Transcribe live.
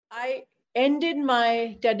I ended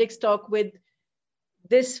my TEDx talk with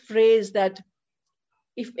this phrase that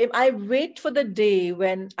if I wait for the day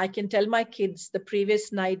when I can tell my kids the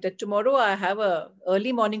previous night that tomorrow I have a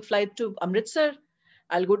early morning flight to Amritsar,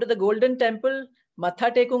 I'll go to the Golden Temple,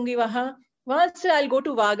 matha tekungi wahan se I'll go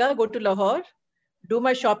to Vaga, go to Lahore, do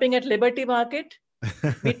my shopping at Liberty Market,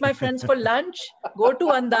 meet my friends for lunch, go to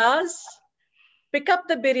Andaz, pick up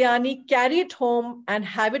the biryani, carry it home, and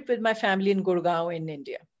have it with my family in Gurgaon in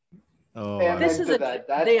India. Oh, This is a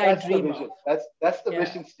day I dream vision. of. That's the Yeah.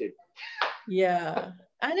 mission statement. Yeah.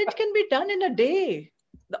 And it can be done in a day.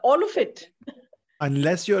 All of it.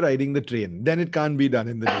 unless you're riding the train, then it can't be done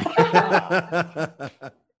in the day.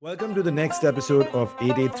 Welcome to the next episode of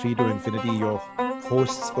 883 to Infinity. Your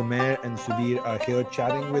hosts Umair and Sudhir are here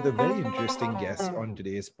chatting with a very interesting guest on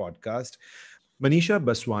today's podcast. Manisha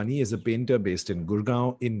Baswani is a painter based in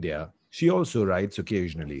Gurgaon, India. She also writes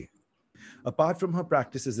occasionally. Apart from her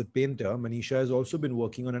practice as a painter, Manisha has also been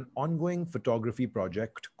working on an ongoing photography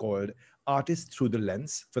project called Artists Through the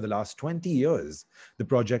Lens for the last 20 years. The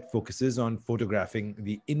project focuses on photographing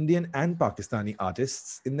the Indian and Pakistani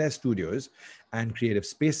artists in their studios and creative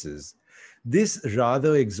spaces. This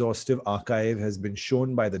rather exhaustive archive has been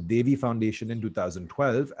shown by the Devi Foundation in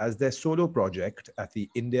 2012 as their solo project at the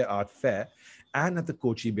India Art Fair and at the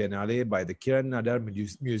Kochi Biennale by the Kiran Nadar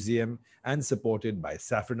Museum and supported by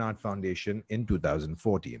Saffron Art Foundation in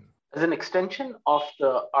 2014. As an extension of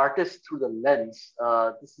the Artist Through the Lens,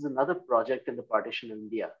 this is another project in the partition of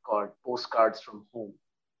India called Postcards from Home.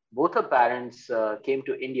 Both her parents came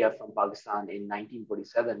to India from Pakistan in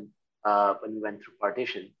 1947 when we went through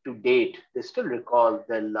partition. To date, they still recall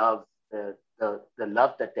their love, the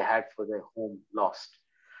love that they had for their home lost.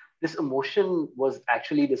 This emotion was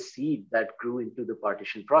actually the seed that grew into the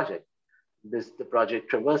partition project. The project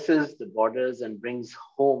traverses the borders and brings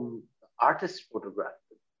home the artist's photograph.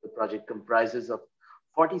 The project comprises of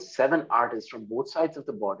 47 artists from both sides of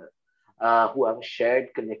the border who have a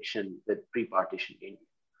shared connection with pre-partition India.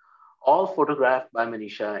 All photographed by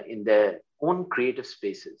Manisha in their own creative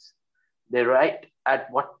spaces. They write at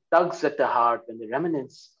what tugs at the heart when they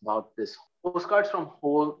reminisce about this. Postcards from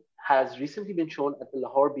Home has recently been shown at the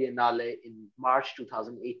Lahore Biennale in March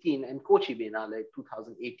 2018 and Kochi Biennale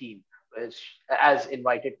 2018 as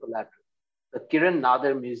invited collateral. The Kiran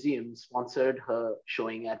Nadar Museum sponsored her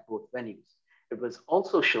showing at both venues. It was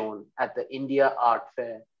also shown at the India Art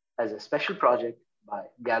Fair as a special project by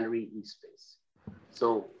Gallery eSpace.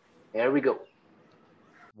 So here we go.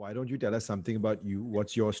 Why don't you tell us something about you?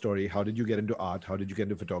 What's your story? How did you get into art? How did you get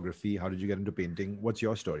into photography? How did you get into painting? What's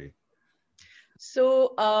your story?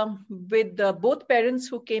 So with both parents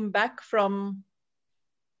who came back from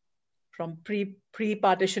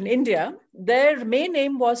pre-partition India, their main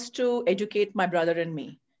aim was to educate my brother and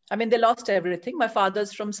me. I mean, they lost everything. My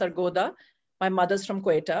father's from Sargodha. My mother's from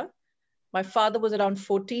Quetta. My father was around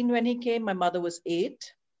 14 when he came. My mother was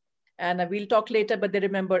 8. And we'll talk later, but they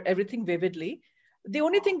remember everything vividly. The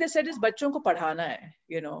only thing they said is, bachon ko padhana hai.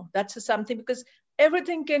 You know, that's something, because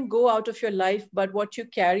everything can go out of your life, but what you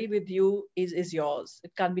carry with you is yours.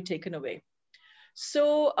 It can't be taken away.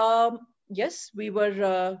 So, yes, we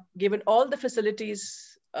were given all the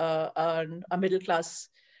facilities a middle-class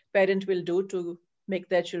parent will do to make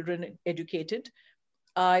their children educated.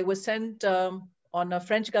 I was sent on a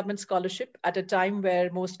French government scholarship at a time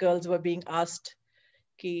where most girls were being asked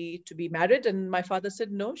to be married. And my father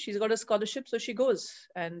said, no, she's got a scholarship, so she goes.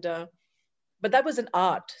 And but that was an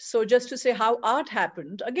art. So just to say how art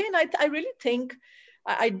happened, again, I really think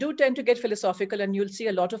I do tend to get philosophical, and you'll see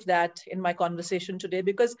a lot of that in my conversation today,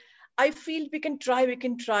 because I feel we can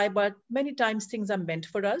try, but many times things are meant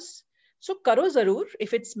for us. So karo zarur.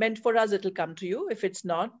 If it's meant for us, it'll come to you. If it's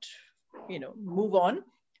not, move on.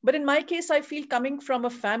 But in my case, I feel coming from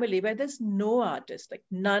a family where there's no artist, like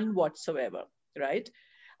none whatsoever, right?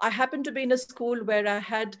 I happen to be in a school where I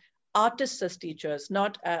had artists as teachers,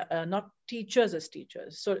 not teachers as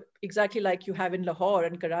teachers. So exactly like you have in Lahore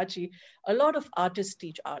and Karachi, a lot of artists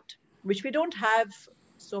teach art, which we don't have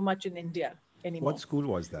so much in India anymore. What school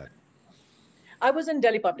was that? I was in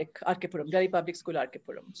Delhi Public School,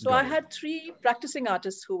 Arkepuram. So I had 3 practicing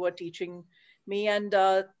artists who were teaching me, and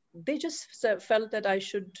they just felt that I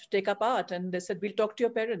should take up art. And they said, we'll talk to your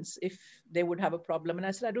parents if they would have a problem. And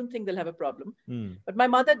I said, I don't think they'll have a problem. But my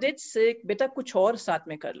mother did say, beta kuch aur saath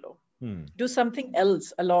mein kar lo. Do something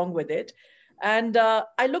else along with it. And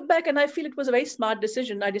I look back and I feel it was a very smart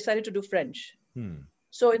decision. I decided to do French.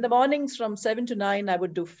 So in the mornings from 7 to 9, I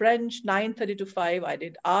would do French. 9:30 to 5, I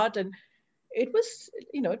did art. And it was,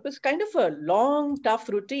 it was kind of a long, tough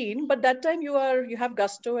routine, but that time you have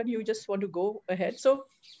gusto and you just want to go ahead. So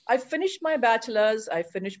I finished my bachelor's, I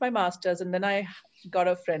finished my master's, and then I got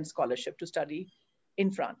a friend scholarship to study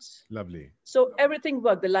in France. Lovely. So everything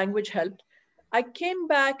worked. The language helped. I came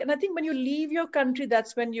back, and I think when you leave your country,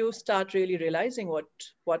 that's when you start really realizing what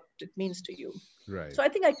it means to you. Right. So I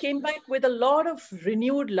think I came back with a lot of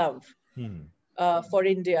renewed love for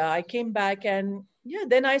India. I came back, and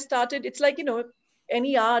then I started. It's like,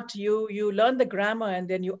 any art, you learn the grammar and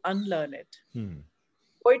then you unlearn it.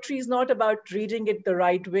 Poetry is not about reading it the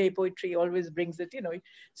right way. Poetry always brings it,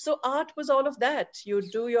 So art was all of that. You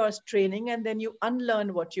do your training and then you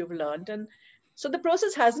unlearn what you've learned. And so the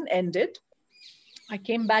process hasn't ended. I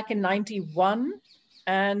came back in 91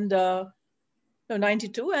 and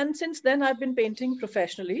 92. And since then I've been painting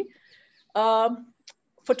professionally.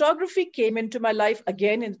 Photography came into my life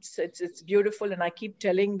again. It's beautiful. And I keep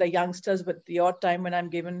telling the youngsters with the odd time when I'm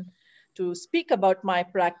given to speak about my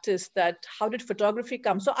practice, that how did photography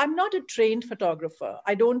come? So I'm not a trained photographer.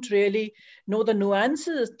 I don't really know the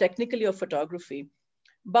nuances technically of photography,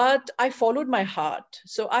 but I followed my heart.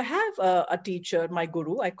 So I have a teacher, my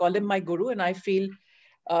guru. I call him my guru, and I feel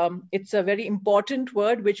it's a very important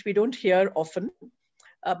word which we don't hear often.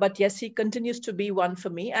 But yes, he continues to be one for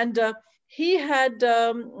me. And he's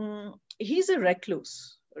a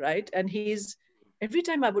recluse, right? And every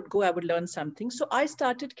time I would go, I would learn something. So I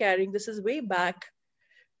started carrying, this is way back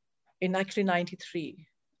in actually 93.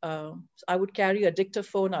 So I would carry a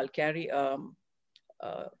dictaphone, I'll carry a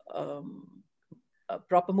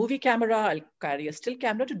proper movie camera, I'll carry a still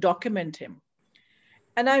camera to document him.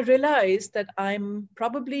 And I realized that I'm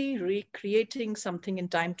probably recreating something in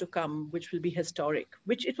time to come, which will be historic,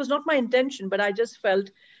 which it was not my intention, but I just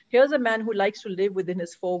felt, here's a man who likes to live within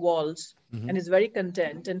his four walls and is very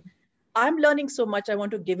content. And I'm learning so much, I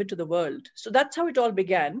want to give it to the world. So that's how it all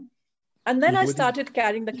began. And then I started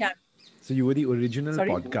carrying the camera. So you were the original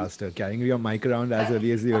podcaster, carrying your mic around as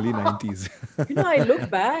early as the early 90s. I look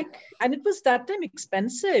back, and it was that time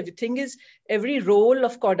expensive. The thing is, every roll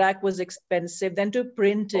of Kodak was expensive, then to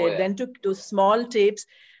print it, then to do small tapes.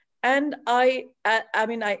 And I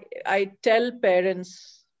tell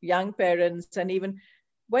parents, young parents, and even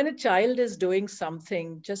when a child is doing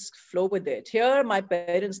something, just flow with it. Here, my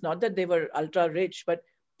parents, not that they were ultra rich, but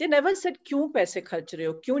they never said, "Kyun paise kharch rahe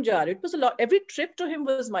ho? Kyun ja rahe ho?" It was a lot. Every trip to him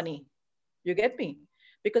was money. You get me?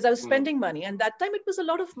 Because I was spending money. And that time it was a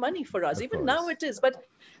lot of money for us. Even now it is. But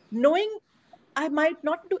knowing I might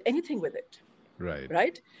not do anything with it.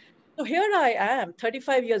 Right? So here I am,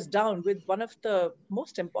 35 years down, with one of the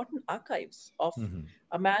most important archives of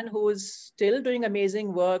a man who is still doing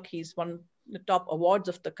amazing work. He's won the top awards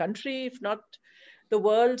of the country, if not the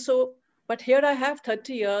world. So, but here I have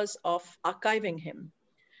 30 years of archiving him.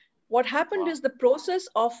 What happened is the process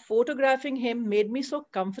of photographing him made me so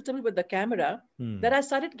comfortable with the camera that I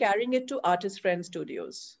started carrying it to artist friend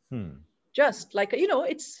studios. Just like,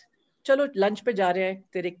 it's, chalo lunch pe ja rahe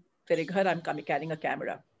hain, tere ghar, I'm carrying a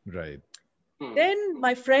camera. Right. Then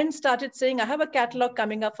my friends started saying, I have a catalog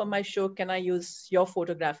coming up for my show. Can I use your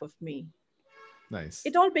photograph of me? Nice.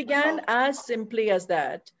 It all began as simply as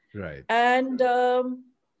that. Right. And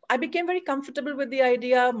I became very comfortable with the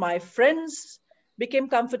idea. My friends became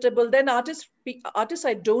comfortable. Then artists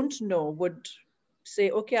I don't know would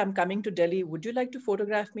say, okay, I'm coming to Delhi. Would you like to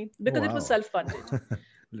photograph me? Because it was self-funded.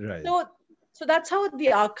 Right. So that's how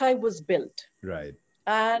the archive was built. Right.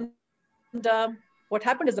 And what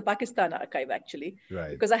happened is the Pakistan archive, actually.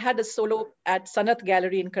 Right. Because I had a solo at Sanat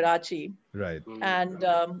Gallery in Karachi. Right. And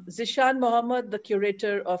Zishan Mohammed, the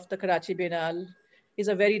curator of the Karachi Biennale, is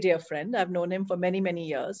a very dear friend. I've known him for many, many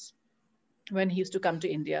years, when he used to come to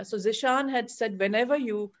India. So Zishan had said, whenever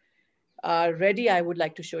you are ready, I would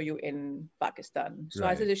like to show you in Pakistan. So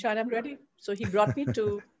I said, Zishan, I'm ready. So he brought me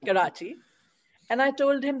to Karachi, and I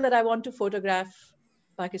told him that I want to photograph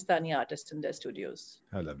Pakistani artists in their studios.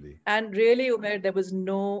 How lovely. And really, Umair, there was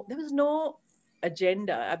no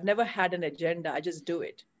agenda. I've never had an agenda. I just do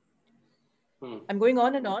it. I'm going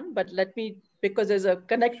on and on, but because there's a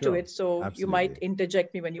connect to it. So you might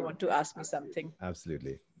interject me when you want to ask me something.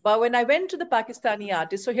 Absolutely. But when I went to the Pakistani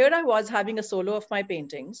artists, so here I was having a solo of my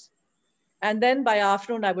paintings. And then by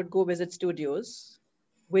afternoon, I would go visit studios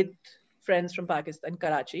with friends from Pakistan,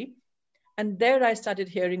 Karachi. And there I started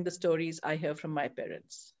hearing the stories I hear from my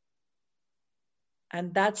parents.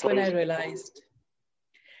 And that's when I realized.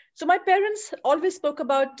 So my parents always spoke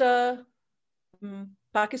about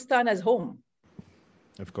Pakistan as home.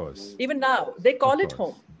 Of course. Even now, they call it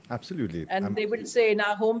home. Absolutely. And they would say, in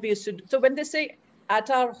our home, we used to. So when they say, at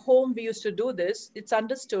our home, we used to do this, it's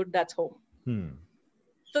understood that's home.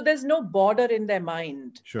 So there's no border in their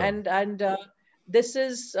mind. Sure. And this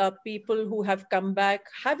is people who have come back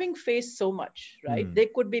having faced so much, right? They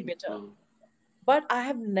could be bitter, but I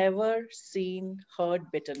have never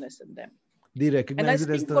heard bitterness in them. They recognize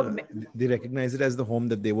they recognize it as the home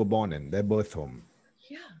that they were born in, their birth home.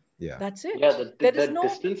 Yeah, that's it. Yeah, the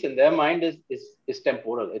distance in their mind is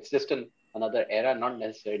temporal. It's just another era, not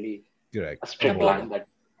necessarily correct. A strict line. That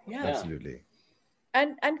absolutely.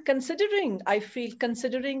 And considering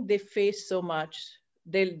they faced so much,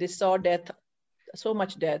 they saw death, so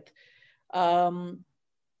much death.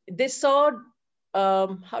 They saw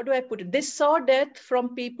how do I put it? They saw death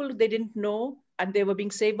from people they didn't know, and they were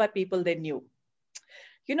being saved by people they knew.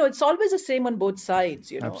 It's always the same on both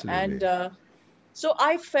sides, Absolutely. And so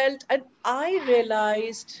I felt, and I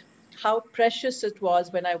realized how precious it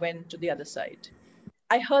was when I went to the other side.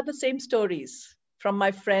 I heard the same stories from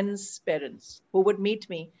my friends' parents who would meet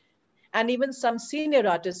me, and even some senior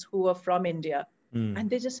artists who were from India. And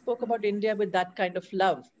they just spoke about India with that kind of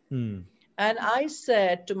love. And I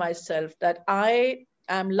said to myself that I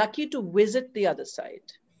am lucky to visit the other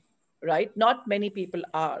side, right? Not many people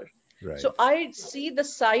are. Right. So I see the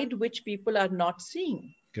side which people are not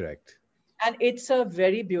seeing. Correct. And it's a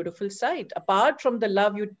very beautiful sight. Apart from the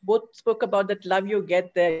love, you both spoke about that love you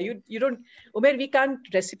get there. You don't, Umair, we can't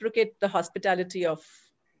reciprocate the hospitality of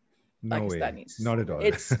Pakistanis. Not at all.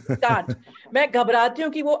 It's can't. मैं घबराती हूँ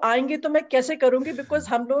कि वो आएंगे तो मैं कैसे करूँगी, because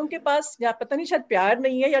हम लोगों के पास या पता नहीं शायद प्यार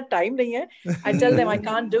नहीं है या time नहीं है. I tell them I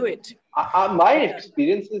can't do it. My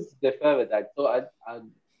experiences differ with that. So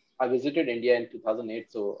I visited India in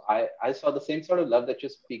 2008. So I saw the same sort of love that you're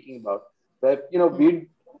speaking about. Where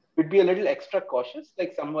we'd be a little extra cautious.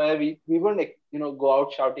 Like somewhere we wouldn't go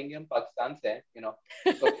out shouting in Pakistan se,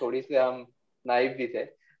 so थोड़ी से हम naive भी थे.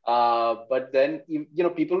 But then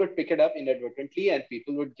people would pick it up inadvertently, and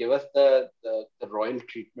people would give us the royal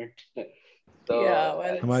treatment. So, yeah,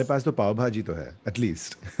 well, हमारे पास तो पाव भाजी तो है, at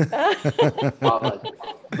least.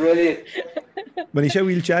 Brilliant. Manisha,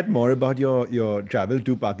 we'll chat more about your travel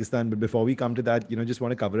to Pakistan, but before we come to that, just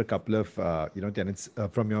want to cover a couple of tenets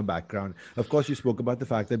from your background. Of course, you spoke about the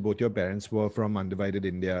fact that both your parents were from undivided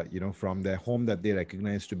India, from their home that they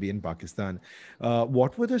recognized to be in Pakistan.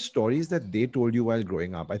 What were the stories that they told you while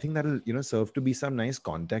growing up? I think that'll serve to be some nice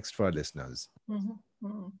context for our listeners.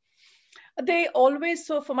 They always,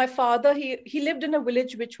 so for my father, he lived in a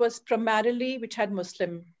village which had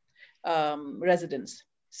Muslim residents.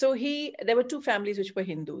 So there were two families which were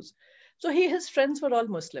Hindus. So his friends were all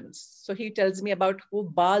Muslims. So he tells me about वो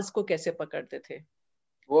बाज को कैसे पकड़ते थे.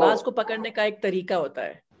 बाज को पकड़ने का एक तरीका होता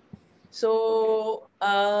है. So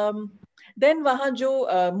then वहाँ जो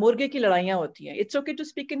मुर्गे की लड़ाइयाँ होती हैं. It's okay to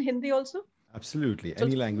speak in Hindi also? Absolutely.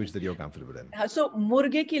 Any language that you're comfortable in. So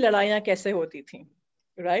मुर्गे की लड़ाइयाँ कैसे होती थी,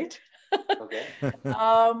 right? Okay.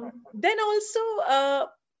 Then also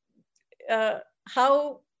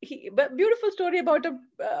how but beautiful story about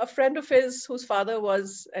a friend of his whose father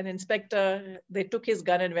was an inspector. They took his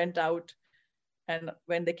gun and went out, and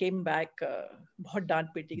when they came back, बहुत डांट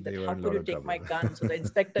PT that how could you take my gun? So the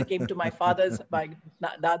inspector came to my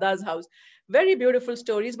dada's house. Very beautiful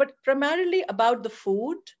stories, but primarily about the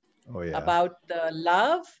food. Oh, yeah. About the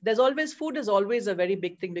love. Food is always a very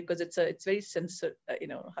big thing, because it's very sensitive,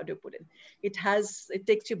 how do you put it? It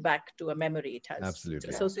takes you back to a memory. Absolutely.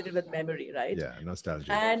 It's associated with memory, right? Yeah,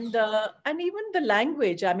 nostalgia. And even the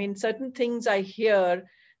language. I mean, certain things I hear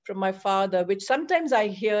from my father, which sometimes I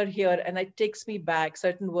hear here, and it takes me back.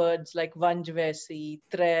 Certain words like vanjvesi,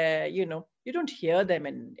 tre, you don't hear them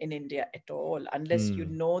in India at all, unless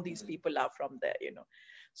these people are from there,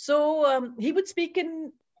 So he would speak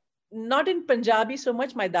not in Punjabi so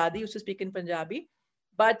much. My dadi used to speak in Punjabi,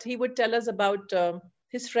 but he would tell us about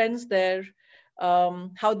his friends there,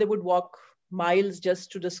 how they would walk miles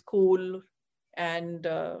just to the school, and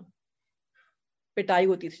पिटाई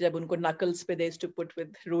होती थी जब उनको knuckles पे they used to put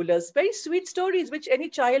with rulers. Very sweet stories, which any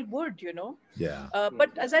child would, Yeah.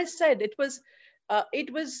 But as I said, it was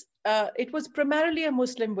primarily a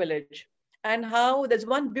Muslim village, and how there's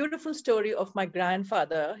one beautiful story of my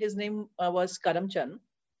grandfather. His name was Karamchand.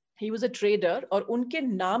 He was a trader, और उनके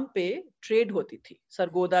नाम पे trade होती थी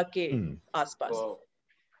सरगोदा के आसपास.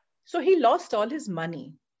 So he lost all his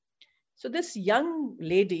money. So this young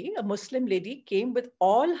lady, a Muslim lady, came with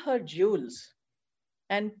all her jewels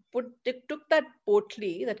and took that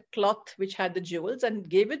potli, that cloth which had the jewels, and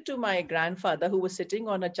gave it to my grandfather, who was sitting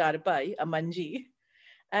on a charpai, a manji.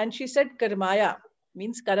 And she said, Karmaya,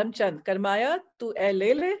 means Karamchand, Karmaya, tu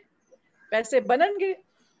le le, paise banange.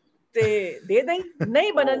 दे दें,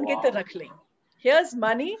 नहीं बननगे तो रख लें. Here's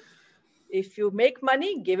money, If you make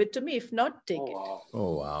money, give it to me. If not, take it. Wow.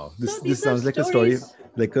 Oh wow! So This these are sounds like a story, stories.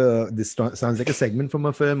 sounds like a segment from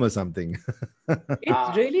a film or something. It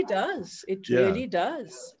Ah, really does. It Yeah. really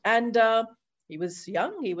does. And he was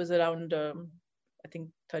young. He was around, I think,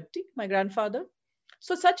 30, my grandfather.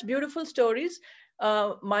 So such beautiful stories.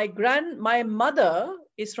 My mother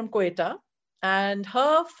is from Quetta, and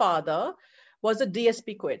her father was a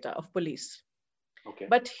DSP Quetta of police. okay.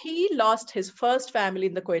 But he lost his first family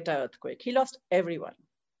in the Quetta earthquake. He lost everyone,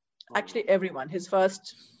 Oh, actually everyone. His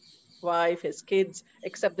first wife, his kids,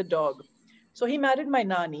 except the dog. So he married my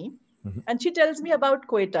nani, Mhm. and she tells me about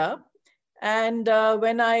Quetta. And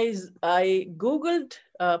when I googled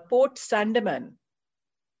Port Sandeman,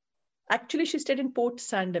 actually she stayed in Fort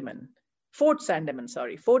Sandeman,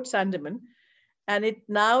 sorry, Fort Sandeman, and it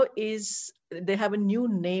now is they have a new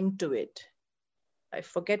name to it. I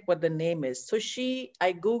forget what the name is. So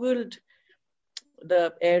I googled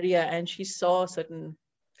the area and she saw certain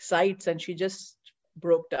sites and she just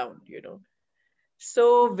broke down, you know.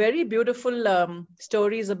 So very beautiful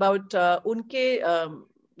stories about unke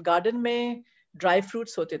garden mein dry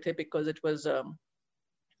fruits hote the because it hmm.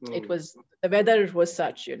 was the weather was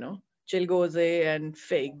such, you know, chilgoze and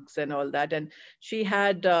figs and all that. And she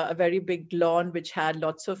had a very big lawn which had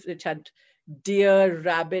deer,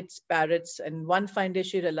 rabbits, parrots. And one fine day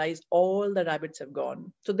she realized all the rabbits have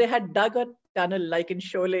gone. So they had dug a tunnel like in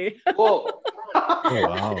Sholay. Whoa. Oh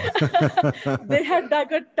wow! They had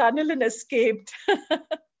dug a tunnel and escaped.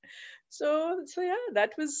 So yeah,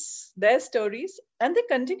 that was their stories, and they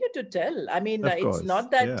continue to tell. I mean, Of it's course,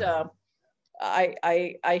 not that yeah.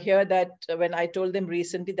 I hear that when I told them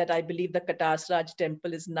recently that I believe the Katasraj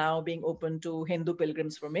temple is now being open to Hindu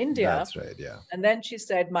pilgrims from India. That's right. Yeah. And then she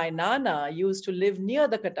said, my Nana used to live near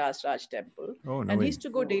the Katasraj temple Oh no and he way! used to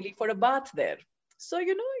go daily for a bath there. So,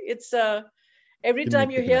 you know, it's every Can time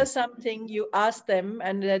make you the hear connect. something, you ask them,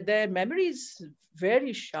 and their memory is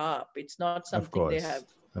very sharp. It's not Of something they have.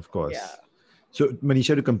 course, of Yeah. course. So,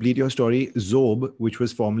 Manisha, to complete your story, Zob, which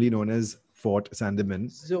was formerly known as Fort Sandaman,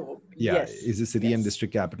 So, yeah, yes, is the city and yes,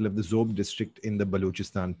 district capital of the Zob district in the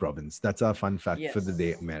Balochistan province. That's our fun fact for the day,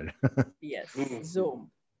 yes, Mer. yes. Hmm.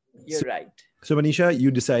 Zoom. You're So, right. so, Manisha,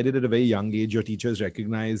 you decided at a very young age, your teachers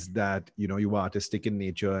recognized that, you were artistic in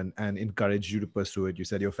nature and encouraged you to pursue it. You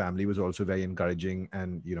said your family was also very encouraging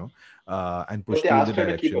and, and But pushed they you in the asked her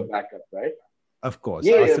to keep a direction. backup, right? Of course,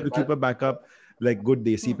 Yeah, asked yeah. her to keep But a backup like good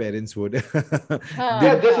Desi Hmm. parents would.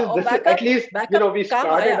 yeah, Did Or this is at least, backup we kam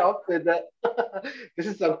started aaya. off with that. This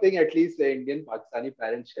is something at least the Indian Pakistani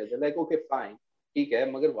parents share. They're like, okay, fine, ठीक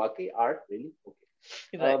है, मगर वाकई art really okay.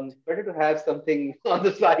 Right. Better to have something on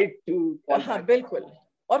the side to fall back on. बिल्कुल.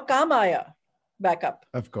 और काम आया backup.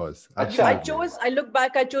 of course, अच्छा, absolutely. I look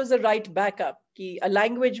back, I chose the right backup, a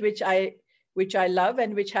language which I love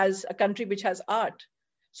and which has a country which has art.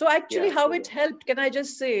 So actually yeah, how true it that. helped, can I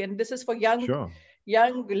just say, and this is for Sure.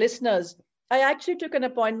 young listeners, I actually took an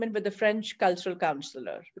appointment with the French cultural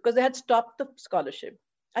counselor because they had stopped the scholarship.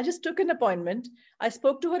 I just took an appointment. I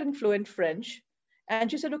spoke to her in fluent French and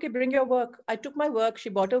she said, okay, bring your work. I took my work. She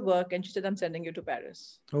bought her work and she said, I'm sending you to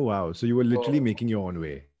Paris. Oh wow. So you were literally Oh, making your own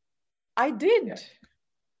way. I yeah. did.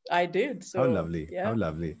 I did. How So, lovely. How yeah.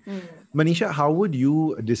 lovely. Hmm. Manisha, how would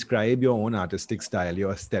you describe your own artistic style,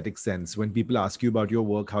 your aesthetic sense? When people ask you about your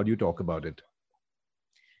work, how do you talk about it?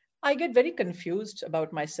 I get very confused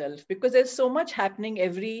about myself because there's so much happening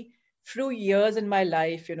every few years in my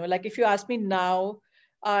life. You know, like if you ask me now,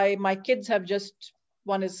 my kids have just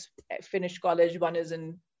one is finished college, one is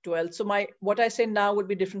in 12th. So my what I say now would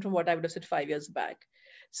be different from what I would have said 5 years back.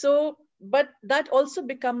 So, but that also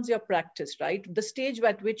becomes your practice, right? The stage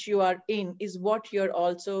at which you are in is what you're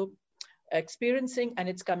also experiencing, and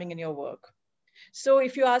it's coming in your work. So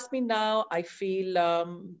if you ask me now, I feel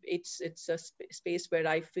it's a space where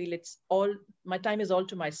I feel it's all my time is all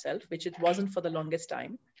to myself, which it wasn't for the longest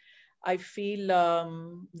time. I feel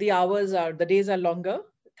the days are longer.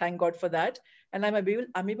 Thank God for that, and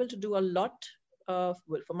I'm able to do a lot well,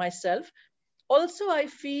 for myself. Also, I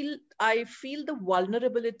feel the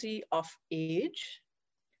vulnerability of age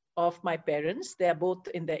of my parents. They are both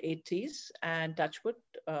in their 80s, and touchwood,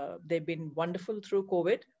 they've been wonderful through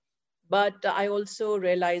COVID. But I also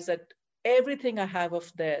realize that everything I have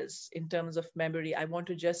of theirs in terms of memory, I want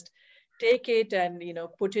to just take it and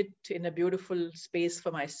put it in a beautiful space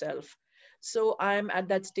for myself. So I'm at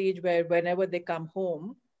that stage where whenever they come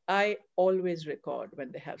home, I always record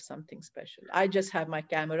when they have something special. I just have my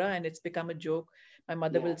camera and it's become a joke. My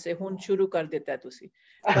mother Yeah. will say, "Hun shuru kar deta hai tusi."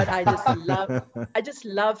 But I just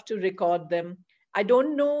love to record them. I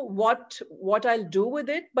don't know what I'll do with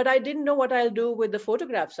it, but I didn't know what I'll do with the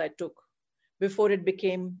photographs I took before it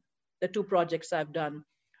became the two projects I've done.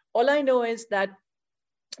 All I know is that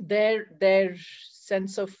their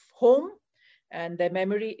sense of home and their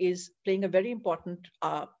memory is playing a very important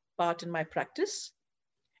part in my practice.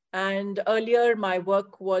 And earlier, my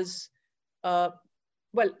work was, well,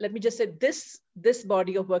 let me just say this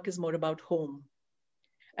body of work is more about home.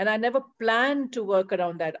 And I never planned to work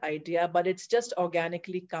around that idea, but it's just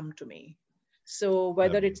organically come to me. So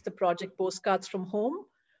whether it's the project Postcards from Home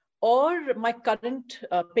or my current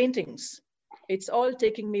paintings, it's all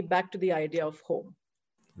taking me back to the idea of home.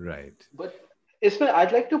 Right. But Ismail,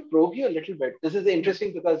 I'd like to probe you a little bit. This is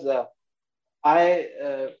interesting because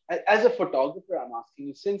as a photographer, I'm asking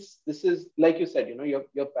you, since this is, like you said,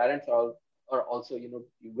 your parents are also, you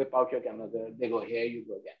whip out your camera, they go here, you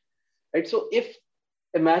go again, right? So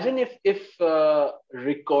imagine if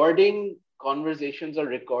recording conversations or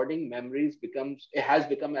recording memories has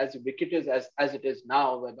become as ubiquitous as it is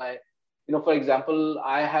now, whereby, for example,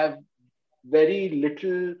 I have very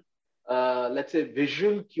little, let's say,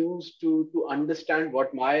 visual cues to understand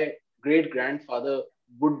what my great grandfather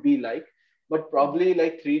would be like. But probably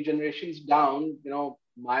like 3 generations down,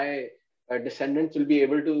 my descendants will be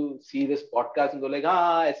able to see this podcast and go like,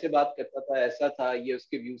 aise baat karta tha, aisa tha, ye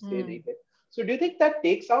uske views the nahi the. So do you think that do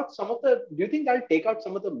you think that'll take out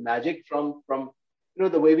some of the magic from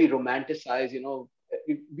the way we romanticize,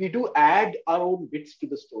 we do add our own bits to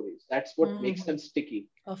the stories. That's what makes them sticky.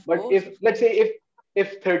 But let's say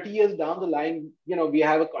if 30 years down the line, we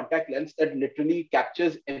have a contact lens that literally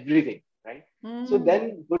captures everything, right? So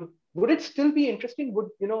then would it still be interesting? Would,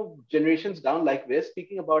 generations down, like we're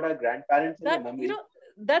speaking about our grandparents and their memories?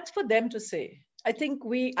 That's for them to say. I think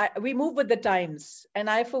we move with the times. And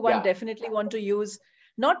I, for one, definitely want to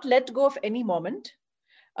not let go of any moment.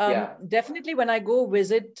 Definitely when I go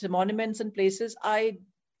visit monuments and places, I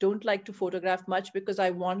don't like to photograph much because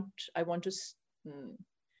I want to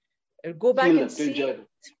go back and see.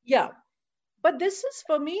 Yeah. But this is,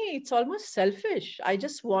 for me, it's almost selfish. I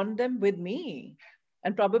just want them with me,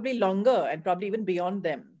 and probably longer, and probably even beyond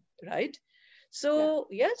them, right? So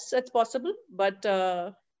yes, that's possible, but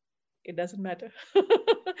it doesn't matter.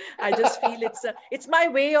 I just feel it's my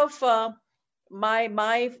way of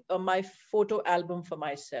my photo album for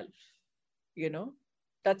myself.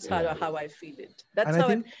 That's how I feel it. That's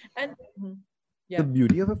how the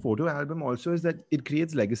beauty of a photo album also is that it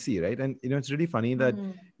creates legacy, right? And it's really funny that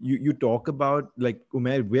you talk about, like,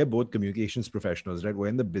 Umair, we're both communications professionals, right? We're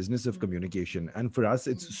in the business of communication, and for us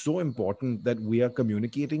it's so important that we are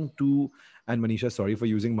communicating to, and Manisha, sorry for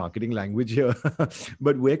using marketing language here,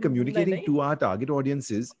 but we're communicating to our target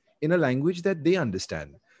audiences in a language that they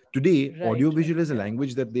understand. Today, audiovisual is a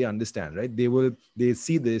language that they understand, right? They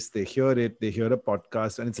see this, they hear it, they hear a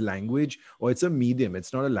podcast, and it's language, or it's a medium.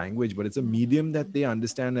 It's not a language, but it's a medium that they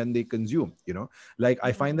understand and they consume, Like,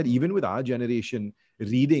 I find that even with our generation,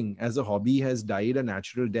 reading as a hobby has died a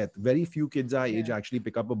natural death. Very few kids our age actually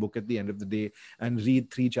pick up a book at the end of the day and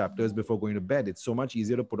read 3 chapters before going to bed. It's so much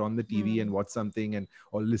easier to put on the TV and watch something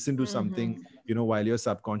or listen to something, while you're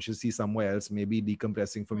subconsciously somewhere else, maybe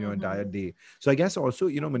decompressing from your entire day. So I guess also,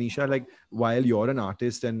 Manisha, like, while you're an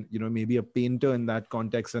artist and, maybe a painter in that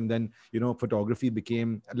context, and then, photography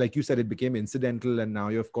became, like you said, it became incidental, and now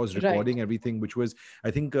you're, of course, recording everything, which was, I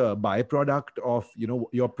think, a byproduct of,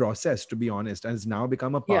 your process, to be honest, and it's now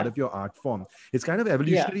become a part of your art form. It's kind of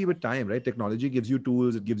evolutionary with time, right? Technology gives you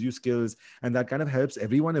tools, it gives you skills, and that kind of helps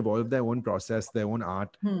everyone evolve their own process, their own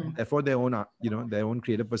art, and therefore their own, their own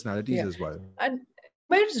creative personalities as well. And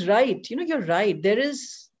Umair's right. You're right. There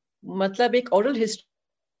is, matlab, ek oral history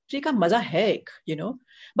ka maza hai,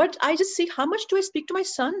 But I just see, how much do I speak to my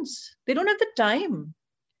sons? They don't have the time.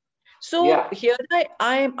 So here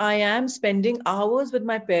I am spending hours with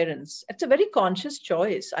my parents. It's a very conscious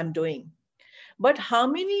choice I'm doing. But how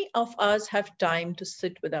many of us have time to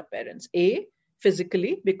sit with our parents? A,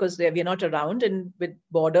 physically, because we're not around, and with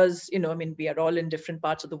borders, we are all in different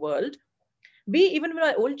parts of the world. B, even with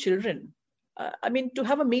our old children. To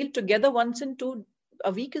have a meal together once in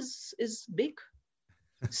a week is big.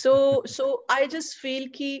 So I just feel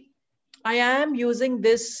I am using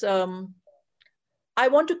this. I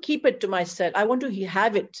want to keep it to myself. I want to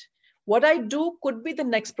have it. What I do could be the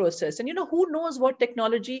next process. And who knows what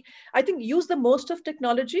technology, I think use the most of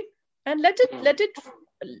technology and let it,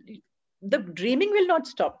 the dreaming will not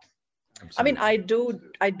stop. Absolutely.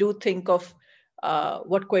 I do think of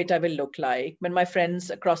what Quetta will look like. When my friends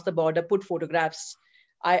across the border put photographs,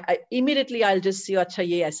 I immediately, I'll just see, acha,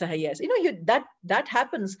 ye aisa hai, yes. That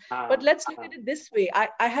happens. But let's look at it this way.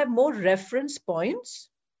 I have more reference points,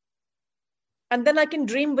 and then I can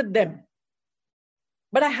dream with them.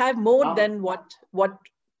 But I have more than what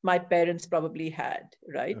my parents probably had,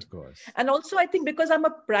 right? Of course. And also, I think because I'm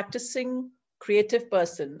a practicing creative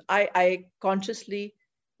person, I consciously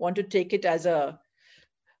want to take it as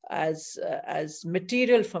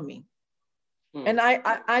material for me. And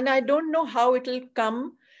I don't know how it'll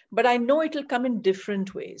come, but I know it'll come in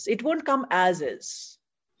different ways. It won't come as is.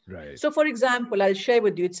 Right. So, for example, I'll share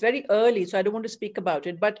with you, it's very early, so I don't want to speak about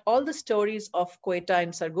it, but all the stories of Quetta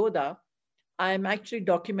and Sargodha, I'm actually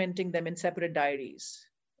documenting them in separate diaries,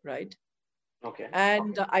 right? Okay.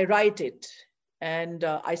 And I write it. And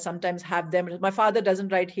I sometimes have them. My father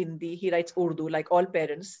doesn't write Hindi, he writes Urdu, like all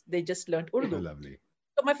parents. They just learned Urdu. Oh, lovely.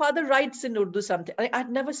 So my father writes in Urdu something. I'd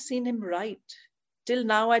never seen him write. Till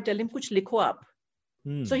now, I tell him, kuch likho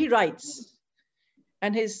aap. So he writes.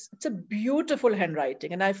 And it's a beautiful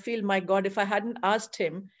handwriting. And I feel, my God, if I hadn't asked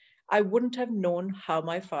him, I wouldn't have known how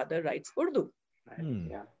my father writes Urdu.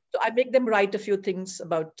 Yeah. So I make them write a few things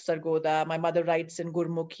about Sargodha. My mother writes in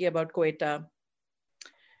Gurmukhi about Quetta.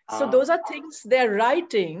 So those are things they're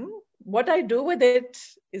writing. What I do with it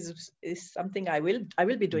is something I will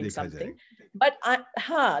be doing something. But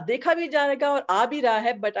dekha bhi jayega aur aa bhi raha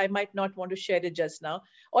hai, but I might not want to share it just now.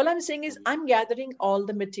 All I'm saying is I'm gathering all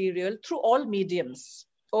the material through all mediums,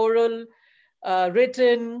 oral,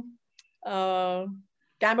 written,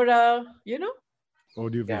 camera,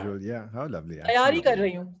 Audio visual, yeah. How lovely. Tayari kar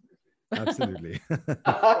rahi hu. Absolutely.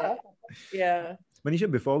 Yeah.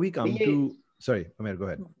 Manisha, before we come to... Sorry, Umair, go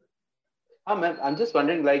ahead. I'm just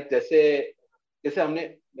wondering, like, जैसे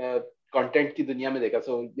हमने content की दुनिया में देखा,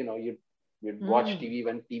 so you'd watch TV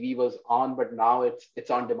when TV was on, but now it's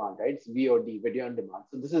on demand, right? It's VOD, video on demand.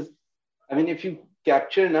 So this is, I mean, if you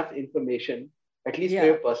capture enough information, at least for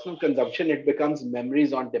your personal consumption, it becomes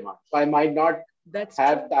memories on demand. So I might not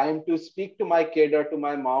have time to speak to my kid or to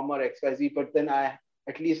my mom or XYZ, but then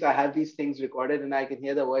at least I have these things recorded and I can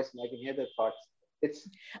hear the voice and I can hear the thoughts. It's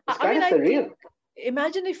kind of surreal.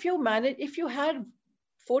 Imagine if you had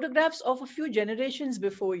photographs of a few generations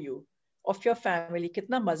before you, of your family,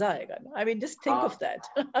 kitna maza aega. I mean, just think of that.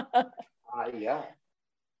 Yeah.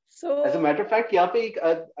 So, as a matter of fact, यहाँ पे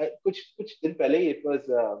कुछ दिन पहले it was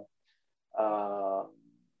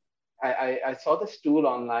I saw this tool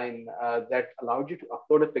online that allowed you to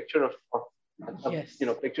upload a picture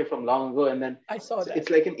of picture from long ago, and then I saw that. It's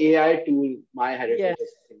like an AI tool, My Heritage,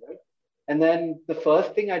 right? And then the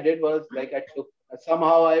first thing I did was, like, I took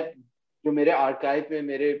जो मेरे archive में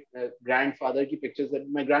मेरे grandfather की pictures, that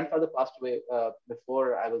my grandfather passed away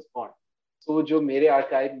before I was born. So जो मेरे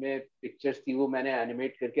archive में pictures थी वो मैंने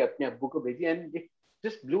animate करके अपने अब्बू को भेजी, and it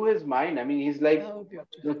just blew his mind. I mean, he's like,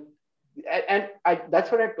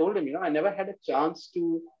 that's what I told him. I never had a chance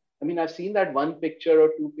to. I mean, I've seen that one picture or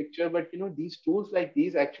two picture, but these tools like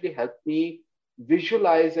these actually help me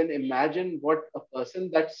visualize and imagine what a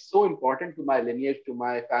person that's so important to my lineage, to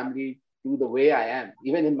my family, to the way I am,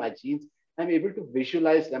 even in my genes, I'm able to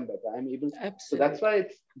visualize them better. I'm able. Absolutely. So that's why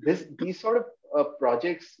it's these sort of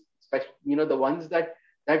projects, especially, the ones that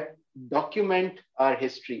document our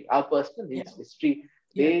history, our personal history,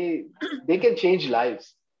 they can change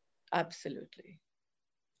lives. Absolutely.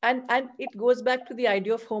 And it goes back to the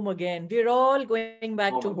idea of home again. We're all going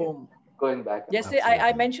back to home. Going back. Yes,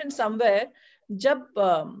 I mentioned somewhere, जब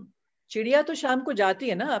चिड़िया तो शाम को जाती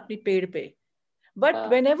है ना अपनी पेड़ पे, but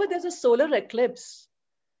whenever there's a solar eclipse,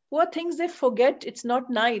 poor things, they forget it's not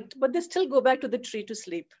night, but they still go back to the tree to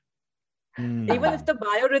sleep. Even if the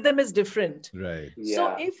biorhythm is different. Right. Yeah.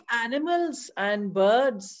 So if animals and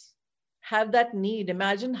birds have that need,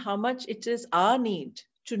 imagine how much it is our need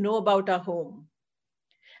to know about our home.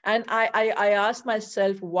 And I asked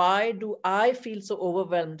myself, why do I feel so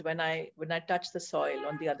overwhelmed when I touch the soil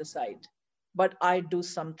on the other side? But I do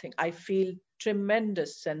something. I feel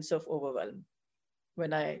tremendous sense of overwhelm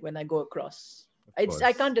when I go across.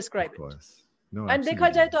 I can't describe it. No, and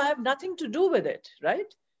dekha jaye to I have nothing to do with it,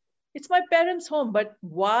 right? It's my parents' home, but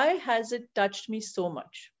why has it touched me so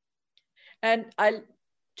much? And I'll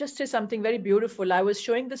just say something very beautiful. I was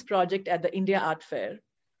showing this project at the India Art Fair,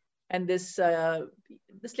 and this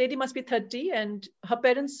lady must be 30, and her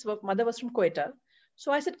mother was from Quetta.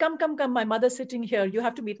 So I said, come, my mother's sitting here. You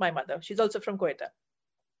have to meet my mother. She's also from Quetta.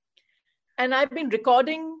 And I've been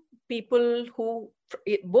recording people who,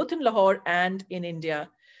 both in Lahore and in India,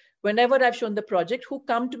 whenever I've shown the project, who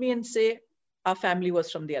come to me and say, our family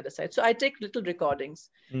was from the other side. So I take little recordings.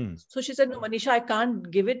 So she said, no, Manisha, I can't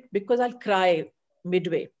give it because I'll cry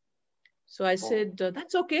midway. So I said,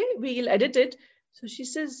 that's okay. We'll edit it. So she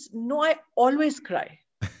says, no, I always cry.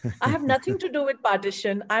 I have nothing to do with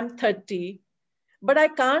partition. I'm 30, but I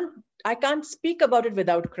can't speak about it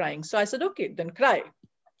without crying. So I said, okay, then cry.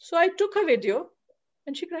 So I took her video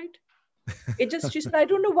and she cried. She said, I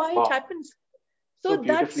don't know why it Wow. happens. So So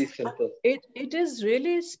beautifully simple. it is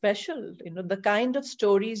really special, the kind of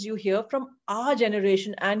stories you hear from our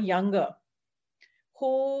generation and younger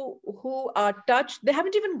who are touched. They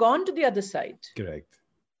haven't even gone to the other side, Correct.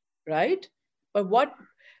 right? But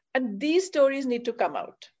and these stories need to come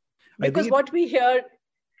out, I think because what we hear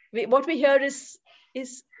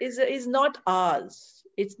is not ours.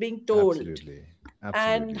 It's being told. absolutely,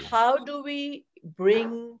 And absolutely. how do we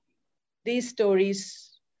bring these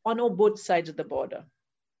stories on both sides of the border?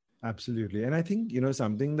 Absolutely. And I think,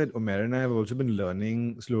 something that Umair and I have also been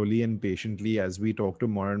learning slowly and patiently as we talk to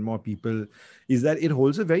more and more people is that it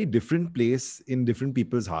holds a very different place in different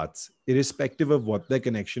people's hearts, irrespective of what their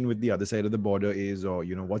connection with the other side of the border is, or,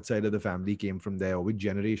 what side of the family came from there, or which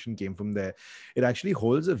generation came from there. It actually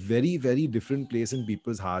holds a very, very different place in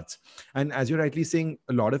people's hearts. And as you're rightly saying,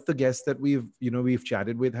 a lot of the guests that we've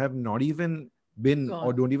chatted with have not even been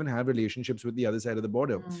or Gone. don't even have relationships with the other side of the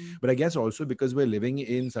border. Mm. But I guess also because we're living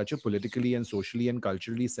in such a politically and socially and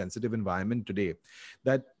culturally sensitive environment today,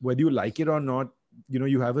 that whether you like it or not,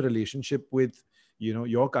 you have a relationship with,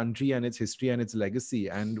 your country and its history and its legacy.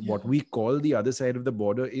 And Yeah. what we call the other side of the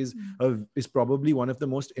border is probably one of the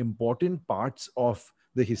most important parts of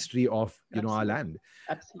the history of, our Absolutely. land.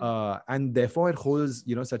 Absolutely. And therefore it holds,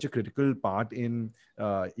 such a critical part in,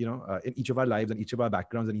 in each of our lives and each of our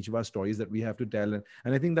backgrounds and each of our stories that we have to tell. And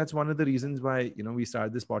I think that's one of the reasons why, we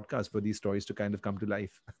started this podcast, for these stories to kind of come to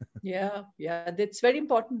life. Yeah, yeah, that's very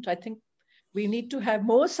important. I think we need to have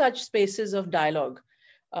more such spaces of dialogue,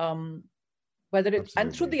 um, whether it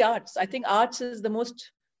and through Absolutely. the arts. I think arts is the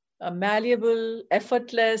most malleable,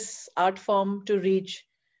 effortless art form to reach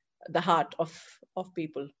the heart of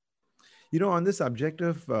people. On the subject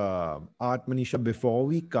of art, Manisha, before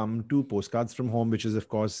we come to Postcards from Home, which is, of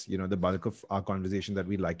course, the bulk of our conversation that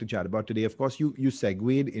we'd like to chat about today, of course, you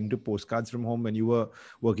segued into Postcards from Home when you were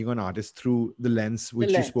working on artists through the lens, The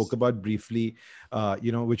which you spoke lens. about briefly,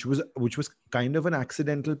 which was kind of an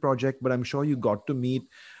accidental project, but I'm sure you got to meet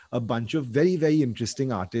a bunch of very, very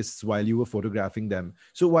interesting artists while you were photographing them.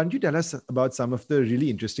 So why don't you tell us about some of the really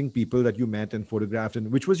interesting people that you met and photographed,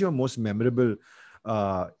 and which was your most memorable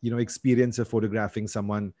experience of photographing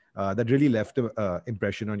someone that really left an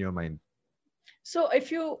impression on your mind? So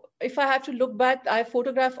if I have to look back, I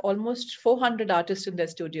photographed almost 400 artists in their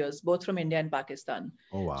studios, both from India and Pakistan.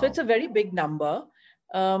 Oh, So wow. it's a very big number.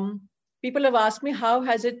 Um, People have asked me, how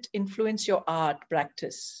has it influenced your art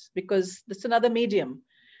practice? Because it's another medium.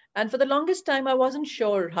 And for the longest time, I wasn't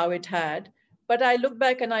sure how it had. But I look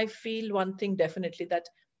back and I feel one thing definitely, that,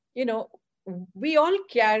 you know, we all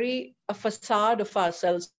carry a facade of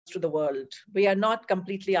ourselves to the world. We are not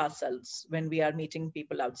completely ourselves when we are meeting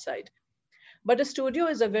people outside. But a studio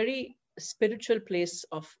is a very spiritual place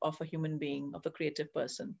of a human being, of a creative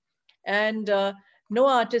person. And no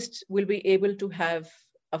artist will be able to have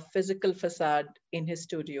a physical facade in his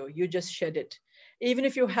studio. You just shed it. Even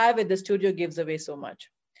if you have it, the studio gives away so much.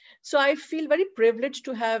 So I feel very privileged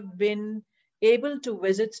to have been able to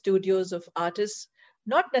visit studios of artists,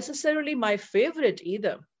 not necessarily my favorite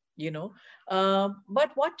either, you know.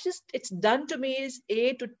 But what just it's done to me is,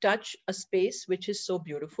 A, to touch a space which is so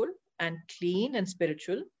beautiful and clean and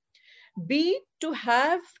spiritual. B, to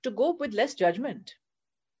have to go with less judgment.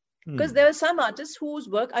 Because there are some artists whose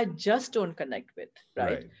work I just don't connect with,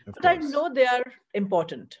 right? Right, of But I course. know they are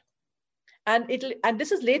important. And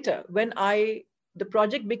this is later when the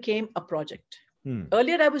project became a project.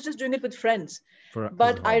 Earlier I was just doing it with friends, As a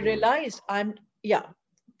but I hobby. realized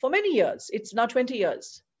for many years, it's now 20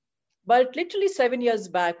 years. But literally 7 years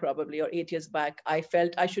back, probably, or 8 years back, I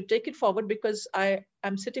felt I should take it forward, because I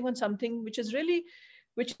am sitting on something which is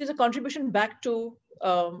a contribution back to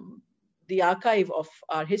the archive of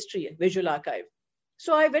our history, visual archive.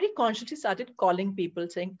 So I very consciously started calling people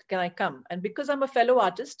saying, can I come? And because I'm a fellow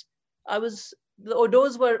artist, the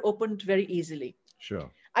doors were opened very easily. Sure.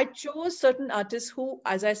 I chose certain artists who,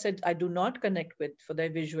 as I said, I do not connect with for their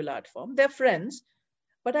visual art form. They're friends,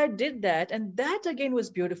 but I did that, and that again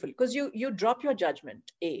was beautiful, because you drop your judgment,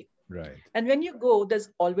 A, Right. and when you go, there's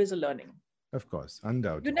always a learning. Of course. You